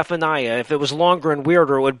this one, Zephaniah. If it was longer and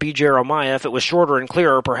weirder, it would be Jeremiah. If it was shorter and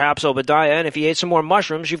clearer, perhaps Obadiah. And if you ate some more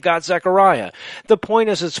mushrooms, you've got Zechariah. The point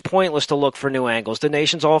is, it's pointless to look for new angles. The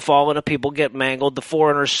nations all fall and the people get mangled. The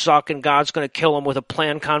foreigners suck, and God's going to kill them with a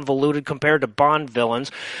plan convoluted compared to Bond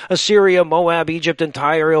villains. Assyria, Moab, Egypt, and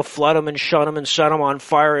Tyre, he'll flood them and shut them and set them on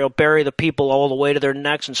fire. He'll bury the people all the way to their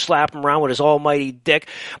necks and slap them around with his almighty dick.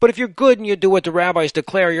 But if you're good and you do what the rabbis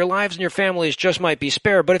declare, your lives and your families just might be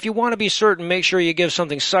spared. But if you want to be certain, make sure you give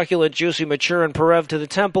something succulent, juicy, mature, and Perev to the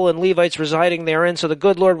temple and Levites residing therein, so the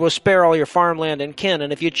good Lord will spare all your farmland and kin.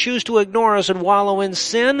 And if you choose to ignore us and wallow in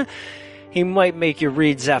sin, he might make you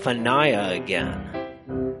read Zephaniah again.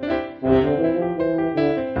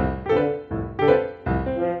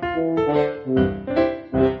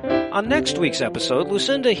 On next week's episode,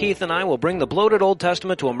 Lucinda, Heath, and I will bring the bloated Old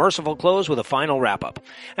Testament to a merciful close with a final wrap-up.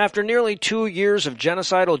 After nearly 2 years of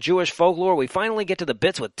genocidal Jewish folklore, we finally get to the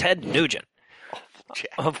bits with Ted Nugent.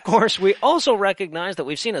 Of course, we also recognize that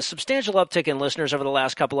we've seen a substantial uptick in listeners over the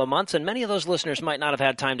last couple of months, and many of those listeners might not have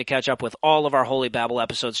had time to catch up with all of our Holy Babble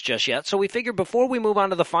episodes just yet, so we figured before we move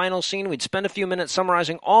on to the final scene, we'd spend a few minutes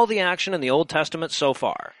summarizing all the action in the Old Testament so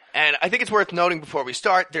far. And I think it's worth noting before we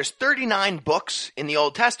start, there's 39 books in the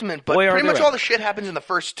Old Testament, but pretty much all the shit happens in the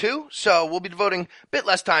first two, so we'll be devoting a bit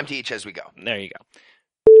less time to each as we go. There you go.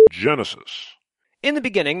 Genesis. In the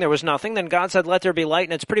beginning, there was nothing, then God said, let there be light,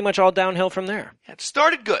 and it's pretty much all downhill from there. It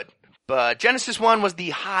started good, but Genesis 1 was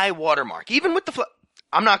the high watermark, even with the flood.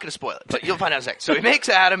 I'm not going to spoil it, but you'll find out in a second. So he makes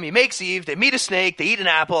Adam, he makes Eve, they meet a snake, they eat an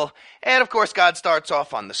apple, and of course God starts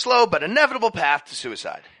off on the slow but inevitable path to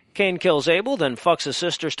suicide. Cain kills Abel, then fucks his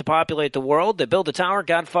sisters to populate the world. They build a tower,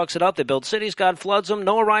 God fucks it up. They build cities, God floods them.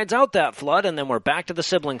 Noah rides out that flood, and then we're back to the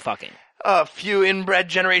sibling fucking. A few inbred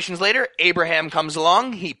generations later, Abraham comes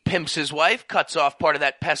along. He pimps his wife, cuts off part of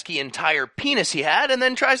that pesky entire penis he had, and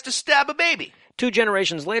then tries to stab a baby. 2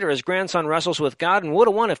 generations later, his grandson wrestles with God and would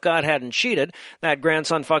have won if God hadn't cheated. That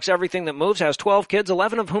grandson fucks everything that moves, has 12 kids,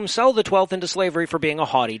 11 of whom sell the 12th into slavery for being a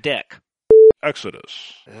haughty dick.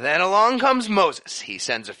 Exodus. Then along comes Moses. He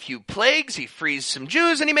sends a few plagues, he frees some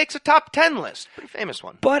Jews, and he makes a top 10 list. Pretty famous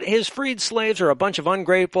one. But his freed slaves are a bunch of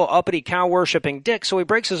ungrateful, uppity, cow-worshipping dicks, so he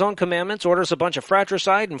breaks his own commandments, orders a bunch of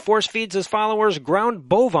fratricide, and force-feeds his followers ground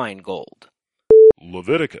bovine gold.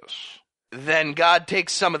 Leviticus. Then God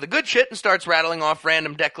takes some of the good shit and starts rattling off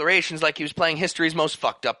random declarations like he was playing history's most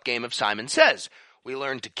fucked up game of Simon Says. We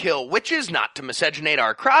learned to kill witches, not to miscegenate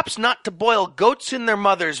our crops, not to boil goats in their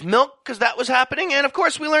mother's milk, because that was happening, and of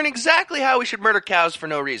course we learn exactly how we should murder cows for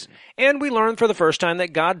no reason. And we learn for the first time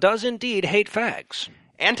that God does indeed hate fags.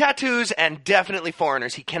 And tattoos, and definitely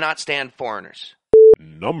foreigners. He cannot stand foreigners.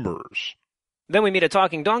 Numbers. Then we meet a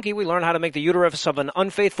talking donkey, we learn how to make the uterus of an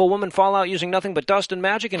unfaithful woman fall out using nothing but dust and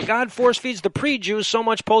magic, and God force-feeds the pre-Jews so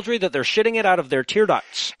much poultry that they're shitting it out of their tear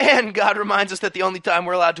ducts. And God reminds us that the only time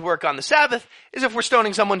we're allowed to work on the Sabbath is if we're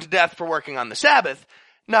stoning someone to death for working on the Sabbath,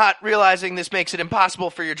 not realizing this makes it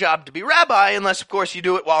impossible for your job to be rabbi unless, of course, you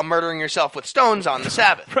do it while murdering yourself with stones on the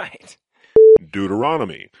Sabbath. Right.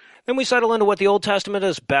 Deuteronomy. Then we settle into what the Old Testament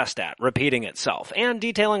is best at, repeating itself, and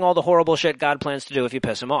detailing all the horrible shit God plans to do if you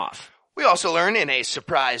piss him off. We also learn in a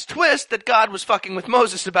surprise twist that God was fucking with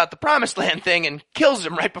Moses about the Promised Land thing and kills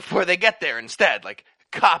him right before they get there instead, like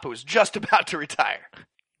a cop who was just about to retire.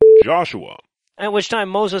 Joshua. At which time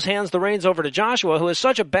Moses hands the reins over to Joshua, who is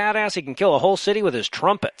such a badass he can kill a whole city with his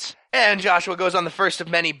trumpets. And Joshua goes on the first of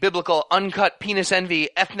many biblical uncut penis envy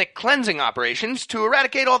ethnic cleansing operations to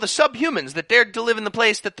eradicate all the subhumans that dared to live in the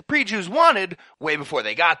place that the pre-Jews wanted way before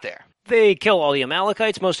they got there. They kill all the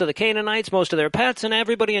Amalekites, most of the Canaanites, most of their pets, and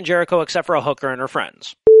everybody in Jericho except for a hooker and her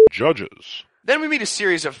friends. Judges. Then we meet a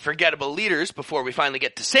series of forgettable leaders before we finally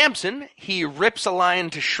get to Samson. He rips a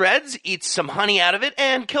lion to shreds, eats some honey out of it,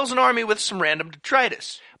 and kills an army with some random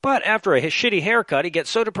detritus. But after a shitty haircut, he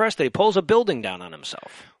gets so depressed that he pulls a building down on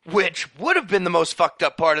himself. Which would have been the most fucked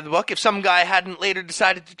up part of the book if some guy hadn't later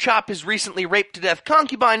decided to chop his recently raped-to-death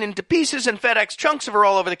concubine into pieces and FedEx chunks of her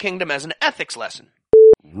all over the kingdom as an ethics lesson.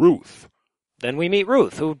 Ruth. Then we meet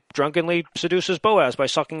Ruth, who drunkenly seduces Boaz by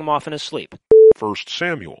sucking him off in his sleep. 1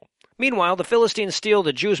 Samuel. Meanwhile, the Philistines steal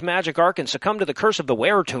the Jews' magic ark and succumb to the curse of the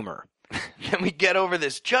were-tumor. Then we get over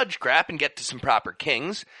this judge crap and get to some proper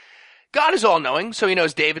kings. God is all-knowing, so he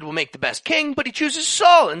knows David will make the best king, but he chooses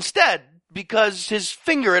Saul instead, because his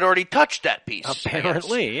finger had already touched that piece.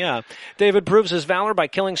 Apparently, yeah. David proves his valor by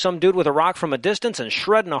killing some dude with a rock from a distance and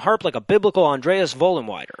shredding a harp like a biblical Andreas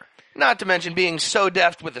Vollenweider. Not to mention being so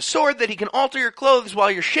deft with a sword that he can alter your clothes while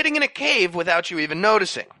you're shitting in a cave without you even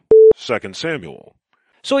noticing. 2 Samuel.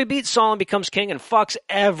 So he beats Saul and becomes king and fucks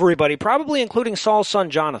everybody, probably including Saul's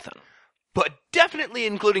son Jonathan. But definitely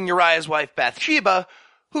including Uriah's wife Bathsheba,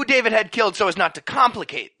 who David had killed so as not to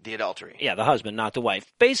complicate the adultery. Yeah, the husband, not the wife.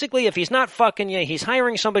 Basically, if he's not fucking you, he's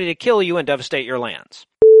hiring somebody to kill you and devastate your lands.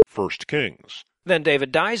 1 Kings. Then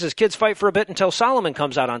David dies, his kids fight for a bit until Solomon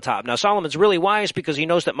comes out on top. Now, Solomon's really wise because he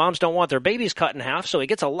knows that moms don't want their babies cut in half, so he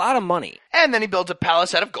gets a lot of money. And then he builds a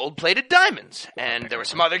palace out of gold-plated diamonds. And there were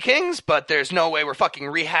some other kings, but there's no way we're fucking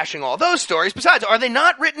rehashing all those stories. Besides, are they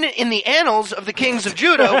not written in the annals of the kings of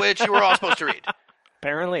Judah, which you were all supposed to read?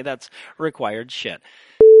 Apparently, that's required shit.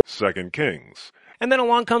 2 Kings. And then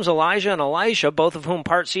along comes Elijah and Elisha, both of whom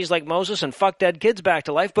part seas like Moses and fuck dead kids back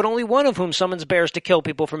to life, but only one of whom summons bears to kill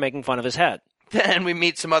people for making fun of his head. Then we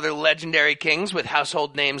meet some other legendary kings with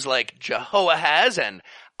household names like Jehoahaz and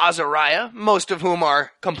Azariah, most of whom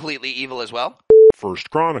are completely evil as well. 1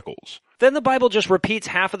 Chronicles. Then the Bible just repeats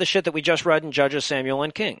half of the shit that we just read in Judges, Samuel,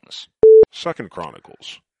 and Kings. 2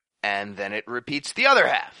 Chronicles. And then it repeats the other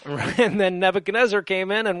half. And then Nebuchadnezzar came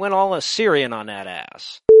in and went all Assyrian on that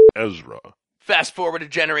ass. Ezra. Fast forward a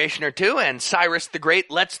generation or two, and Cyrus the Great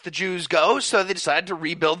lets the Jews go, so they decide to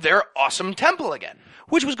rebuild their awesome temple again.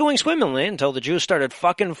 Which was going swimmingly until the Jews started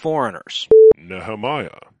fucking foreigners. Nehemiah.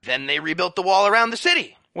 Then they rebuilt the wall around the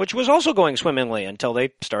city. Which was also going swimmingly until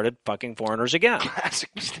they started fucking foreigners again. Classic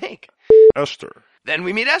mistake. Esther. Then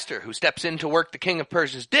we meet Esther, who steps in to work the king of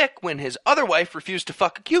Persia's dick when his other wife refused to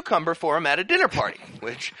fuck a cucumber for him at a dinner party,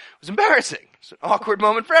 which was embarrassing. It's an awkward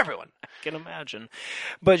moment for everyone. I can imagine.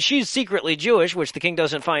 But she's secretly Jewish, which the king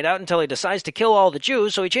doesn't find out until he decides to kill all the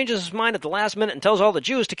Jews, so he changes his mind at the last minute and tells all the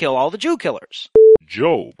Jews to kill all the Jew killers.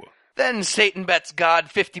 Job. Then Satan bets God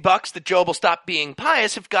 $50 that Job will stop being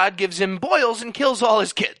pious if God gives him boils and kills all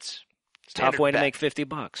his kids. Tough way bet. to make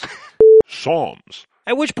 $50. Psalms.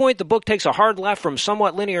 At which point the book takes a hard left from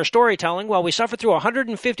somewhat linear storytelling while we suffer through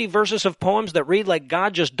 150 verses of poems that read like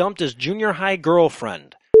God just dumped his junior high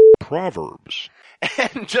girlfriend. Proverbs.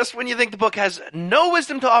 And just when you think the book has no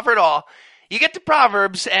wisdom to offer at all, you get to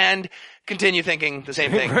Proverbs and continue thinking the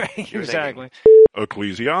same thing. Right, exactly.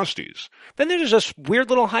 Ecclesiastes. Then there's this weird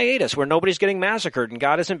little hiatus where nobody's getting massacred and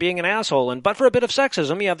God isn't being an asshole, and but for a bit of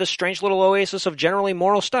sexism, you have this strange little oasis of generally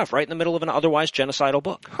moral stuff right in the middle of an otherwise genocidal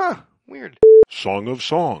book. Huh, weird. Song of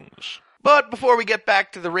Songs. But before we get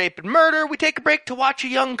back to the rape and murder, we take a break to watch a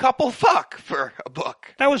young couple fuck for a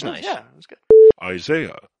book. That was nice. Yeah, it was good.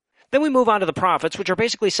 Isaiah. Then we move on to the prophets, which are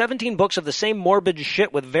basically 17 books of the same morbid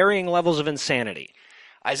shit with varying levels of insanity.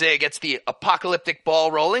 Isaiah gets the apocalyptic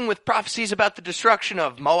ball rolling with prophecies about the destruction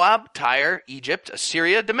of Moab, Tyre, Egypt,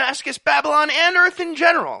 Assyria, Damascus, Babylon, and Earth in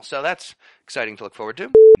general. So that's exciting to look forward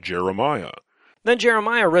to. Jeremiah. Then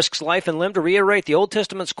Jeremiah risks life and limb to reiterate the Old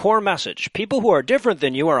Testament's core message. People who are different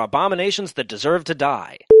than you are abominations that deserve to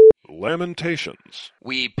die. Lamentations.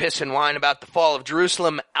 We piss and whine about the fall of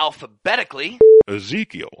Jerusalem alphabetically.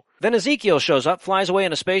 Ezekiel. Then Ezekiel shows up, flies away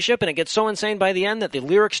in a spaceship, and it gets so insane by the end that the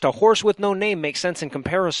lyrics to Horse with No Name make sense in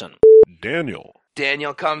comparison. Daniel.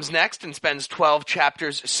 Daniel comes next and spends 12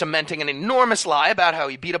 chapters cementing an enormous lie about how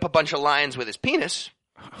he beat up a bunch of lions with his penis.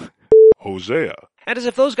 Hosea. And as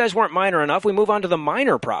if those guys weren't minor enough, we move on to the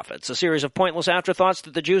minor prophets, a series of pointless afterthoughts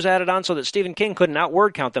that the Jews added on so that Stephen King couldn't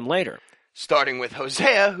out-word count them later. Starting with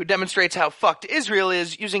Hosea, who demonstrates how fucked Israel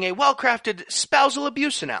is using a well-crafted spousal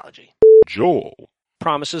abuse analogy. Joel.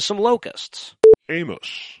 Promises some locusts.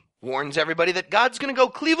 Amos. Warns everybody that God's gonna go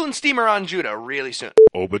Cleveland steamer on Judah really soon.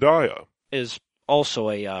 Obadiah. Is also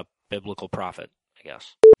a biblical prophet, I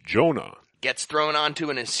guess. Jonah. Gets thrown onto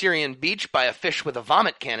an Assyrian beach by a fish with a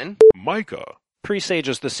vomit cannon. Micah.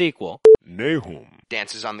 Presages the sequel. Nahum.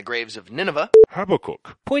 Dances on the graves of Nineveh.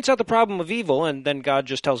 Habakkuk. Points out the problem of evil, and then God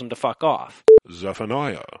just tells him to fuck off.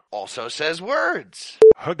 Zephaniah. Also says words.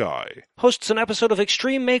 Haggai. Hosts an episode of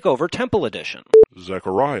Extreme Makeover Temple Edition.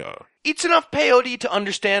 Zechariah. Eats enough peyote to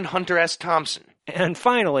understand Hunter S. Thompson. And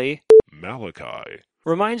finally, Malachi.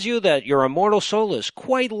 reminds you that your immortal soul is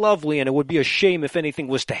quite lovely and it would be a shame if anything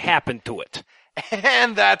was to happen to it.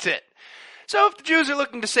 And that's it. So if the Jews are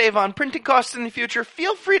looking to save on printing costs in the future,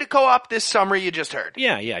 feel free to co-opt this summary you just heard.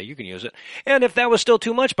 Yeah, you can use it. And if that was still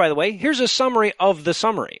too much, by the way, here's a summary of the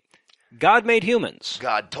summary. God made humans.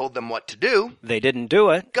 God told them what to do. They didn't do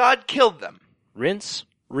it. God killed them. Rinse,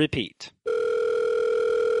 repeat.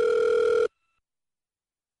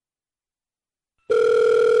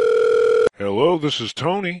 Hello, this is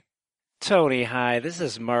Tony. Tony, hi, this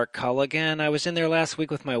is Mark Culligan. I was in there last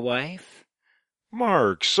week with my wife.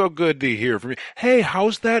 Mark, so good to hear from you. Hey,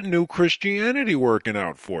 how's that new Christianity working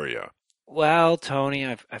out for you? Well, Tony,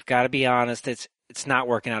 I've got to be honest. It's not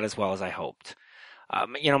working out as well as I hoped.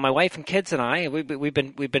 My wife and kids and I, we've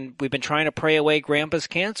been trying to pray away Grandpa's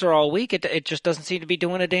cancer all week. It just doesn't seem to be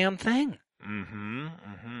doing a damn thing.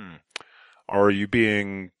 Are you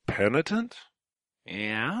being penitent?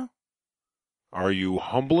 Yeah. Are you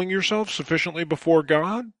humbling yourself sufficiently before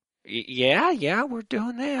God? Yeah, we're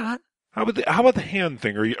doing that. How about the hand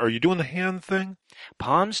thing? Are you doing the hand thing?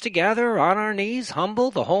 Palms together, on our knees,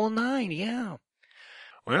 humble, the whole nine, yeah.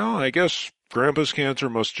 Well, I guess Grandpa's cancer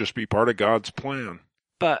must just be part of God's plan.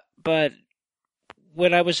 But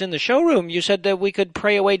when I was in the showroom, you said that we could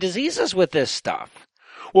pray away diseases with this stuff.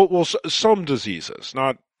 Well, some diseases,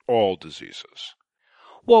 not all diseases.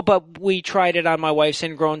 Well, but we tried it on my wife's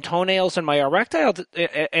ingrown toenails and my erectile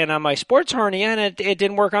and on my sports hernia, and it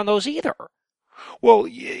didn't work on those either. Well,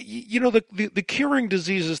 the curing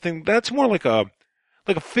diseases thing, that's more like a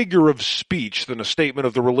figure of speech than a statement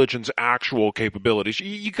of the religion's actual capabilities.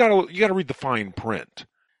 You gotta read the fine print.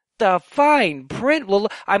 The fine print? Well,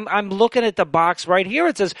 I'm looking at the box right here.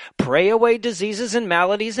 It says, pray away diseases and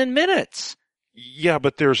maladies in minutes. Yeah,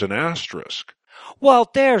 but there's an asterisk. Well,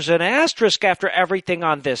 there's an asterisk after everything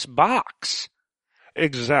on this box.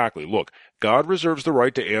 Exactly. Look, God reserves the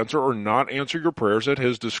right to answer or not answer your prayers at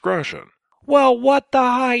his discretion. Well, what the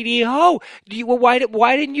hidey-ho?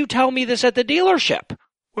 Why didn't you tell me this at the dealership?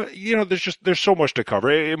 Well, there's so much to cover.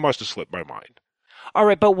 It must have slipped my mind. All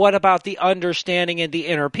right, but what about the understanding and the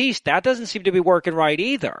inner peace? That doesn't seem to be working right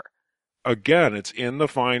either. Again, it's in the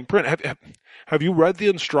fine print. Have you read the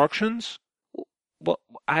instructions? Well,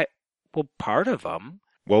 part of them.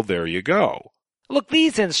 Well, there you go. Look,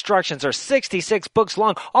 these instructions are 66 books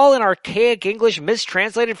long, all in archaic English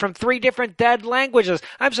mistranslated from 3 different dead languages.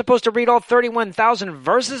 I'm supposed to read all 31,000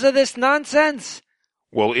 verses of this nonsense?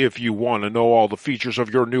 Well, if you want to know all the features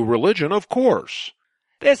of your new religion, of course.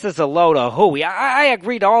 This is a load of hooey. I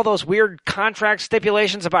agreed to all those weird contract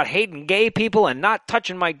stipulations about hating gay people and not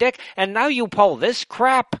touching my dick, and now you pull this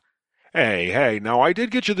crap? Hey, now I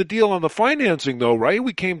did get you the deal on the financing, though, right?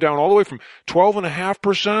 We came down all the way from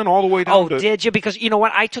 12.5% all the way down to... Oh, did you? Because, you know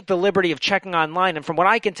what, I took the liberty of checking online, and from what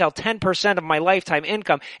I can tell, 10% of my lifetime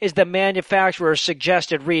income is the manufacturer's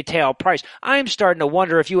suggested retail price. I'm starting to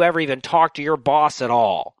wonder if you ever even talked to your boss at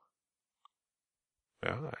all.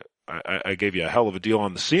 Yeah, I gave you a hell of a deal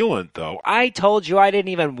on the sealant, though. I told you I didn't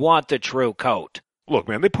even want the true coat. Look,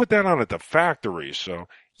 man, they put that on at the factory, so...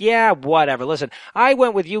 Yeah, whatever. Listen, I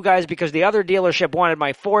went with you guys because the other dealership wanted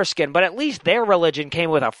my foreskin, but at least their religion came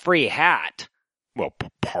with a free hat. Well,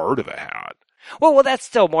 part of a hat. Well, that's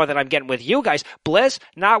still more than I'm getting with you guys. Bliss,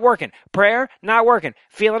 not working. Prayer, not working.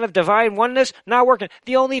 Feeling of divine oneness, not working.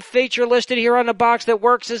 The only feature listed here on the box that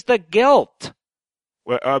works is the guilt.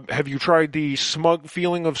 Well, have you tried the smug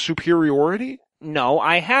feeling of superiority? No,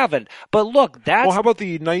 I haven't. But look, that's... Well, how about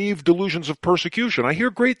the naive delusions of persecution? I hear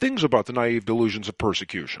great things about the naive delusions of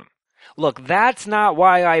persecution. Look, that's not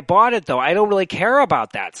why I bought it, though. I don't really care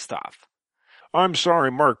about that stuff. I'm sorry,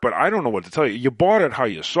 Mark, but I don't know what to tell you. You bought it how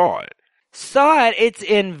you saw it. Saw it? It's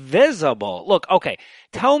invisible. Look, okay,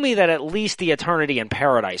 tell me that at least the eternity in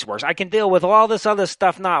paradise works. I can deal with all this other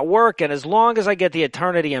stuff not working as long as I get the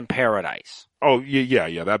eternity in paradise. Oh,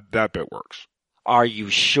 yeah, that bit works. Are you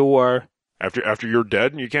sure? After you're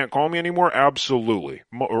dead and you can't call me anymore? Absolutely.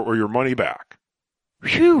 Or your money back.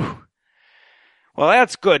 Phew. Well,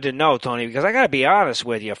 that's good to know, Tony, because I got to be honest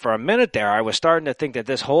with you. For a minute there, I was starting to think that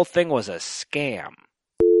this whole thing was a scam.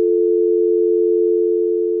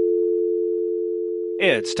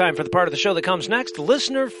 It's time for the part of the show that comes next,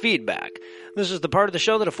 listener feedback. This is the part of the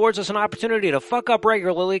show that affords us an opportunity to fuck up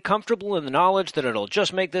regularly, comfortable in the knowledge that it'll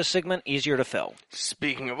just make this segment easier to fill.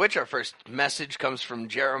 Speaking of which, our first message comes from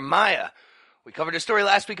Jeremiah. We covered a story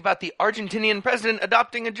last week about the Argentinian president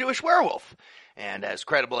adopting a Jewish werewolf. And as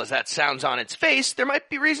credible as that sounds on its face, there might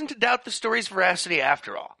be reason to doubt the story's veracity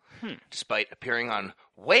after all. Despite appearing on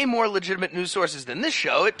way more legitimate news sources than this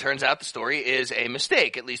show, it turns out the story is a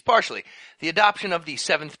mistake, at least partially. The adoption of the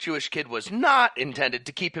 7th Jewish kid was not intended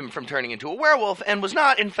to keep him from turning into a werewolf, and was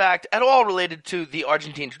not, in fact, at all related to the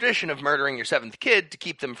Argentine tradition of murdering your 7th kid to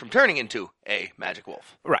keep them from turning into a magic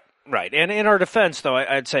wolf. Right. And in our defense, though,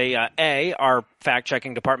 I'd say, A, our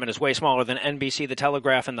fact-checking department is way smaller than NBC, The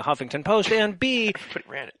Telegraph, and The Huffington Post, and B,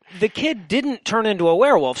 the kid didn't turn into a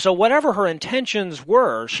werewolf, so whatever her intentions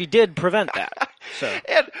were, she did prevent that. So.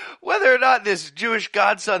 And whether or not this Jewish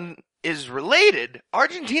godson is related,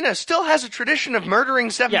 Argentina still has a tradition of murdering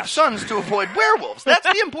 7th sons to avoid werewolves.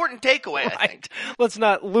 That's the important takeaway, I think. Let's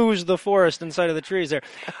not lose the forest inside of the trees there.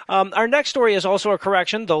 Our next story is also a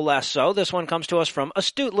correction, though less so. This one comes to us from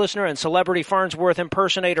astute listener and celebrity Farnsworth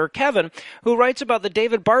impersonator Kevin, who writes about the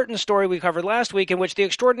David Barton story we covered last week, in which the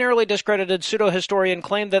extraordinarily discredited pseudo-historian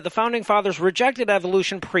claimed that the Founding Fathers rejected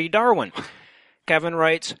evolution pre-Darwin. Kevin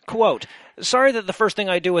writes, quote, "Sorry that the first thing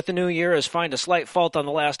I do with the new year is find a slight fault on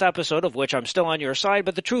the last episode, of which I'm still on your side,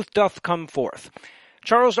 but the truth doth come forth.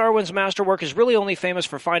 Charles Darwin's masterwork is really only famous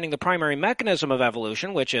for finding the primary mechanism of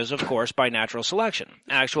evolution, which is, of course, by natural selection.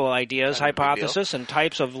 Actual ideas, hypotheses, and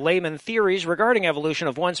types of layman theories regarding evolution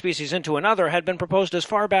of one species into another had been proposed as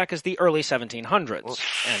far back as the early 1700s.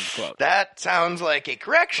 End quote. That sounds like a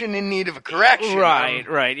correction in need of a correction.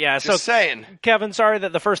 Right, yeah. Just saying. Kevin, sorry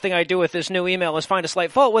that the first thing I do with this new email is find a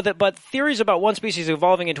slight fault with it, but theories about one species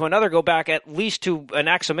evolving into another go back at least to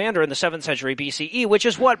Anaximander in the 7th century BCE, which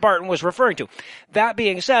is what Barton was referring to. That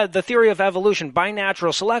being said, the theory of evolution by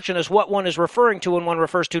natural selection is what one is referring to when one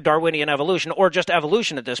refers to Darwinian evolution, or just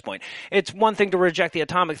evolution at this point. It's one thing to reject the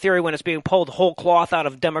atomic theory when it's being pulled whole cloth out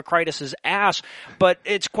of Democritus's ass, but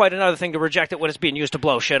it's quite another thing to reject it when it's being used to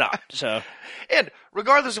blow shit up. So, and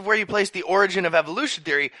regardless of where you place the origin of evolution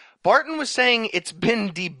theory, Barton was saying it's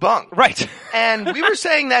been debunked. Right. And we were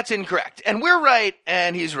saying that's incorrect. And we're right,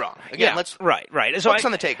 and he's wrong. Again, let's right. So focus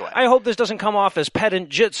on the takeaway. I hope this doesn't come off as pedant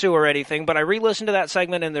jitsu or anything, but I re-listened to that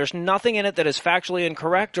segment, and there's nothing in it that is factually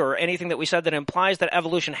incorrect or anything that we said that implies that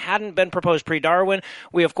evolution hadn't been proposed pre-Darwin.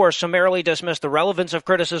 We, of course, summarily dismissed the relevance of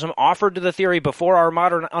criticism offered to the theory before our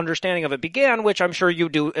modern understanding of it began, which I'm sure you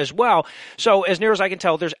do as well. So, as near as I can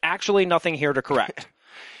tell, there's actually nothing here to correct.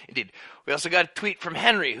 Indeed. We also got a tweet from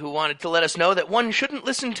Henry, who wanted to let us know that one shouldn't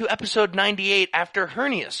listen to episode 98 after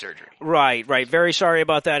hernia surgery. Right. Very sorry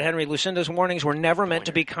about that, Henry. Lucinda's warnings were never meant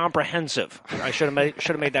to be comprehensive. I should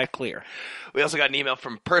have made that clear. We also got an email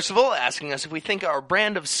from Percival asking us if we think our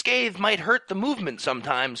brand of scathe might hurt the movement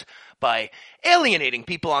sometimes by alienating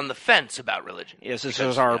people on the fence about religion. Yes, this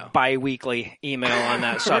is our bi-weekly email on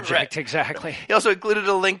that subject. Right. Exactly. He also included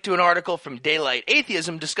a link to an article from Daylight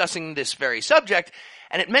Atheism discussing this very subject,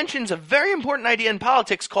 and it mentions a very important idea in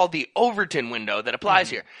politics called the Overton window that applies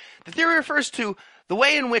here. The theory refers to the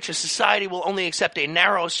way in which a society will only accept a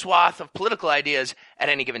narrow swath of political ideas at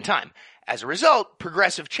any given time. As a result,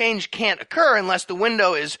 progressive change can't occur unless the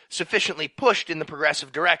window is sufficiently pushed in the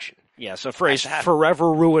progressive direction. Yes, a phrase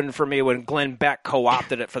forever ruined for me when Glenn Beck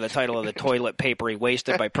co-opted it for the title of the toilet paper he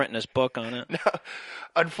wasted by printing his book on it. No.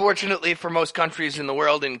 Unfortunately, for most countries in the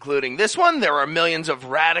world, including this one, there are millions of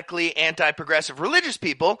radically anti-progressive religious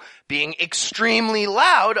people being extremely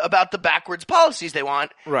loud about the backwards policies they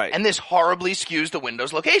want, right. And this horribly skews the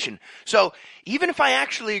window's location. So even if I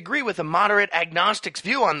actually agree with a moderate agnostic's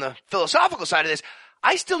view on the philosophical side of this,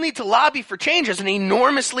 I still need to lobby for change as an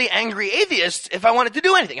enormously angry atheist if I wanted to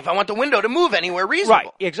do anything, if I want the window to move anywhere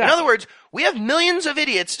reasonable. Right, exactly. In other words, we have millions of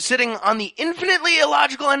idiots sitting on the infinitely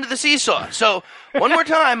illogical end of the seesaw. So, one more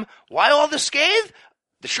time, why all the scathe?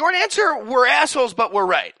 The short answer, we're assholes, but we're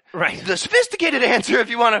right. Right. The sophisticated answer, if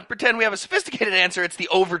you want to pretend we have a sophisticated answer, it's the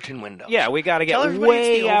Overton window. Yeah, we got to Tell get everybody it's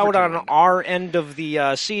way the out Overton on window. our end of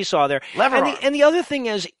the seesaw there. Lever arm. And the other thing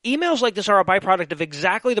is, emails like this are a byproduct of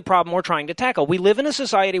exactly the problem we're trying to tackle. We live in a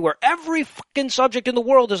society where every fucking subject in the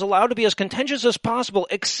world is allowed to be as contentious as possible,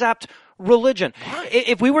 except religion.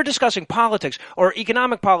 If we were discussing politics or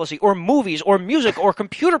economic policy or movies or music or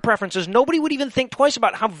computer preferences, nobody would even think twice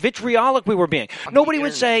about how vitriolic we were being. Nobody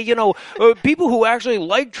would say, people who actually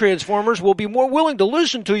like Transformers will be more willing to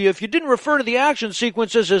listen to you if you didn't refer to the action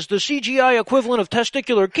sequences as the CGI equivalent of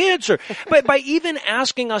testicular cancer. But by even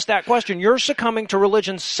asking us that question, you're succumbing to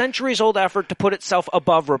religion's centuries-old effort to put itself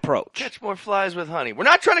above reproach. Catch more flies with honey. We're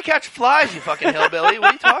not trying to catch flies, you fucking hillbilly. What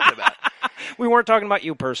are you talking about? We weren't talking about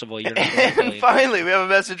you, Percival. You're not And finally, we have a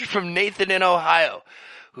message from Nathan in Ohio,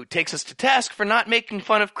 who takes us to task for not making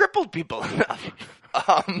fun of crippled people enough.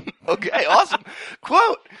 Okay, awesome.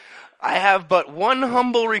 Quote, I have but one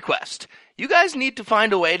humble request. You guys need to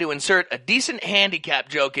find a way to insert a decent handicap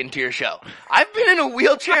joke into your show. I've been in a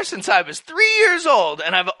wheelchair since I was 3 years old,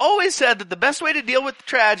 and I've always said that the best way to deal with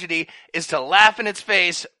tragedy is to laugh in its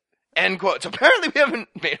face. End quote. So apparently we haven't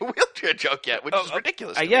made a wheelchair joke yet, which is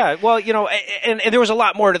ridiculous. Yeah, well, and there was a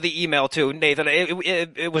lot more to the email, too, Nathan.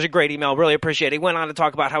 It was a great email. Really appreciate it. He went on to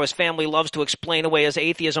talk about how his family loves to explain away his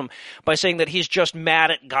atheism by saying that he's just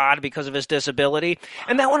mad at God because of his disability.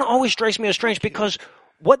 And that one always strikes me as strange because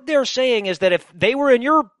what they're saying is that if they were in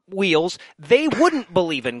your wheels, they wouldn't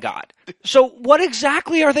believe in God. So what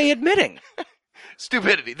exactly are they admitting?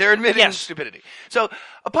 Stupidity. They're admitting stupidity. So,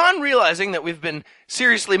 upon realizing that we've been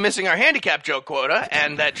seriously missing our handicap joke quota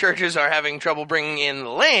and that churches are having trouble bringing in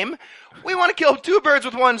the lame, we want to kill two birds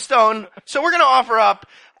with one stone, so we're going to offer up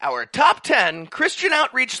our top 10 Christian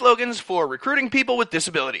outreach slogans for recruiting people with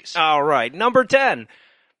disabilities. All right. Number 10.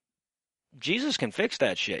 Jesus can fix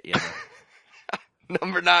that shit, yeah.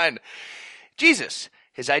 Number 9. Jesus.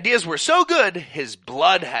 His ideas were so good, his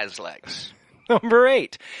blood has legs. Number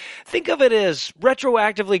 8. Think of it as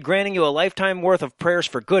retroactively granting you a lifetime worth of prayers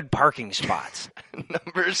for good parking spots.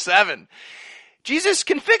 Number 7. Jesus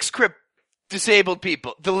can fix disabled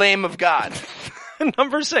people, the lame of God.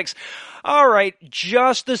 Number 6. All right,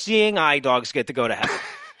 just the seeing eye dogs get to go to heaven.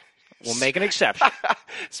 We'll make an exception.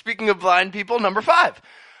 Speaking of blind people, number 5.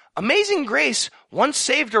 Amazing Grace once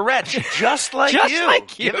saved a wretch just like Just you.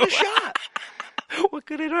 like you. Give it a shot. What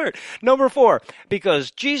could it hurt? Number 4,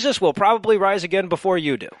 because Jesus will probably rise again before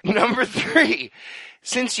you do. Number 3,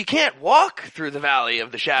 since you can't walk through the valley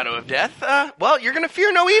of the shadow of death, you're going to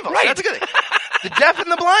fear no evil. Right. That's a good thing. The deaf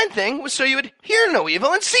and the blind thing was so you would hear no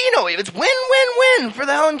evil and see no evil. It's win-win-win for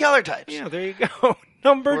the Helen Keller types. Yeah, there you go.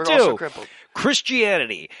 Number We're 2, also crippled.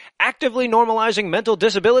 Christianity, actively normalizing mental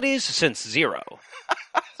disabilities since 0.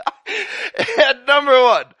 And number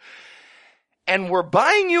 1, and we're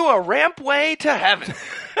buying you a rampway to heaven.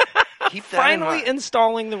 Keep that Finally in mind.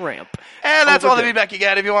 installing the ramp. And that's all the Overdue. feedback you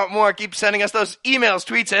get. If you want more, keep sending us those emails,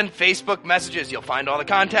 tweets, and Facebook messages. You'll find all the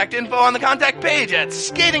contact info on the contact page at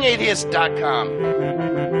scathingatheist.com.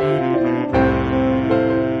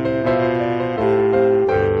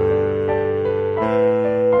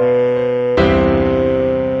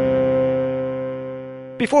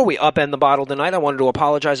 Before we upend the bottle tonight, I wanted to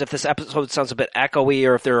apologize if this episode sounds a bit echoey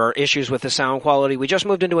or if there are issues with the sound quality. We just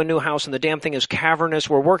moved into a new house and the damn thing is cavernous.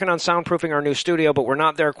 We're working on soundproofing our new studio, but we're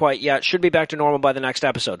not there quite yet. Should be back to normal by the next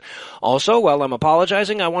episode. Also, while I'm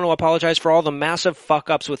apologizing, I want to apologize for all the massive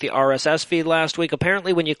fuck-ups with the RSS feed last week.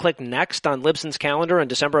 Apparently, when you click next on Libsyn's calendar in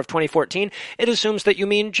December of 2014, it assumes that you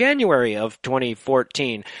mean January of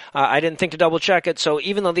 2014. I didn't think to double check it, so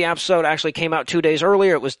even though the episode actually came out 2 days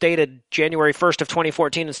earlier, it was dated January 1st of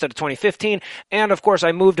 2014 instead of 2015, and of course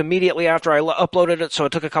I moved immediately after I uploaded it, so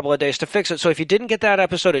it took a couple of days to fix it. So if you didn't get that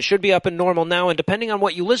episode, it should be up and normal now, and depending on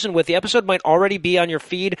what you listen with, the episode might already be on your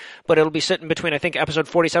feed, but it'll be sitting between, I think, episode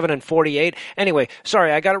 47 and 48. Anyway,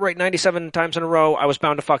 sorry, I got it right 97 times in a row. I was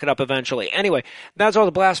bound to fuck it up eventually. Anyway, that's all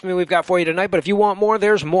the blasphemy we've got for you tonight, but if you want more,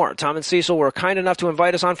 there's more. Tom and Cecil were kind enough to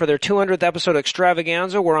invite us on for their 200th episode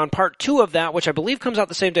extravaganza. We're on part 2 of that, which I believe comes out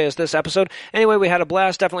the same day as this episode. Anyway, we had a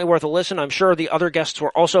blast, definitely worth a listen. I'm sure the other guests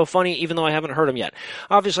were also funny, even though I haven't heard him yet.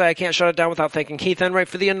 Obviously, I can't shut it down without thanking Keith Enright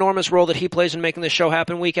for the enormous role that he plays in making this show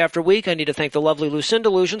happen week after week. I need to thank the lovely Lucinda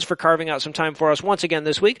Illusions for carving out some time for us once again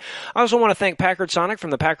this week. I also want to thank Packard Sonic from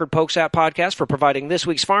the Packard Pokes At podcast for providing this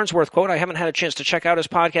week's Farnsworth quote. I haven't had a chance to check out his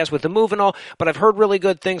podcast with the move and all, but I've heard really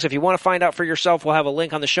good things. If you want to find out for yourself, we'll have a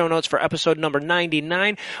link on the show notes for episode number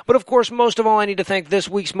 99. But of course, most of all, I need to thank this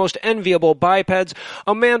week's most enviable bipeds,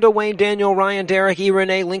 Amanda, Wayne, Daniel, Ryan, Derek, E.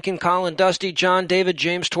 Renee, Lincoln, Colin, Dusty, John, David, David,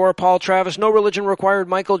 James, Tor, Paul, Travis, No Religion Required,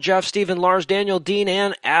 Michael, Jeff, Stephen, Lars, Daniel, Dean,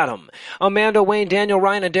 and Adam. Amanda, Wayne, Daniel,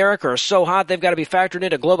 Ryan, and Derek are so hot they've got to be factored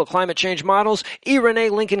into global climate change models. E. Renee,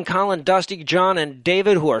 Lincoln, Colin, Dusty, John, and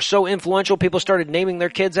David, who are so influential people started naming their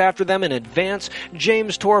kids after them in advance.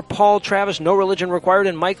 James, Tor, Paul, Travis, No Religion Required,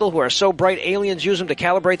 and Michael, who are so bright aliens use them to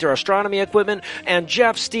calibrate their astronomy equipment. And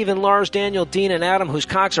Jeff, Stephen, Lars, Daniel, Dean, and Adam, whose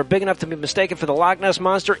cocks are big enough to be mistaken for the Loch Ness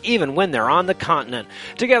Monster even when they're on the continent.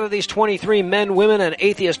 Together, these 23 men, women, and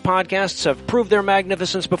atheist podcasts have proved their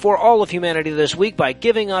magnificence before all of humanity this week by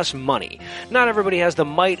giving us money. Not everybody has the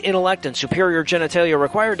might, intellect, and superior genitalia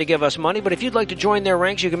required to give us money, but if you'd like to join their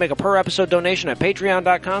ranks, you can make a per-episode donation at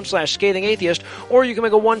patreon.com/scathingatheist, or you can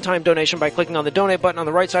make a one-time donation by clicking on the donate button on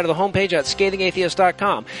the right side of the homepage at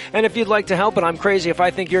scathingatheist.com. And if you'd like to help, and I'm crazy if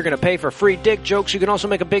I think you're going to pay for free dick jokes, you can also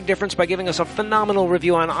make a big difference by giving us a phenomenal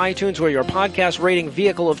review on iTunes or your podcast rating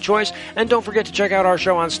vehicle of choice. And don't forget to check out our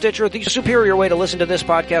show on Stitcher, the superior way to listen to this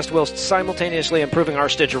podcast whilst simultaneously improving our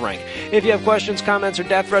Stitcher rank. If you have questions, comments, or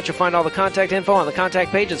death threats, you'll find all the contact info on the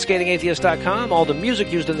contact page at scathingatheist.com. All the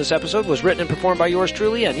music used in this episode was written and performed by yours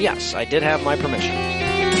truly, and yes, I did have my permission.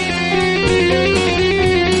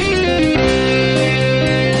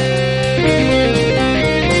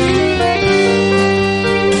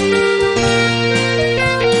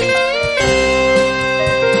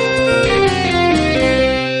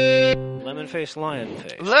 Lion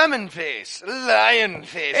face. Lemon face. Lion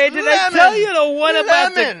face. Hey, did lemon. I tell you the one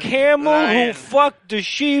about the camel Lion. who fucked the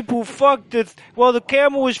sheep, who fucked the... Well, the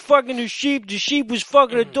camel was fucking the sheep was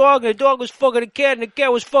fucking a dog, and the dog was fucking a cat, and the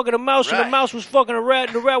cat was fucking a mouse, and the mouse was fucking a rat,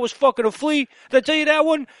 and the rat was fucking a flea. Did I tell you that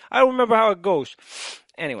one? I don't remember how it goes.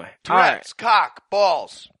 Anyway. Tourette's, cock, balls.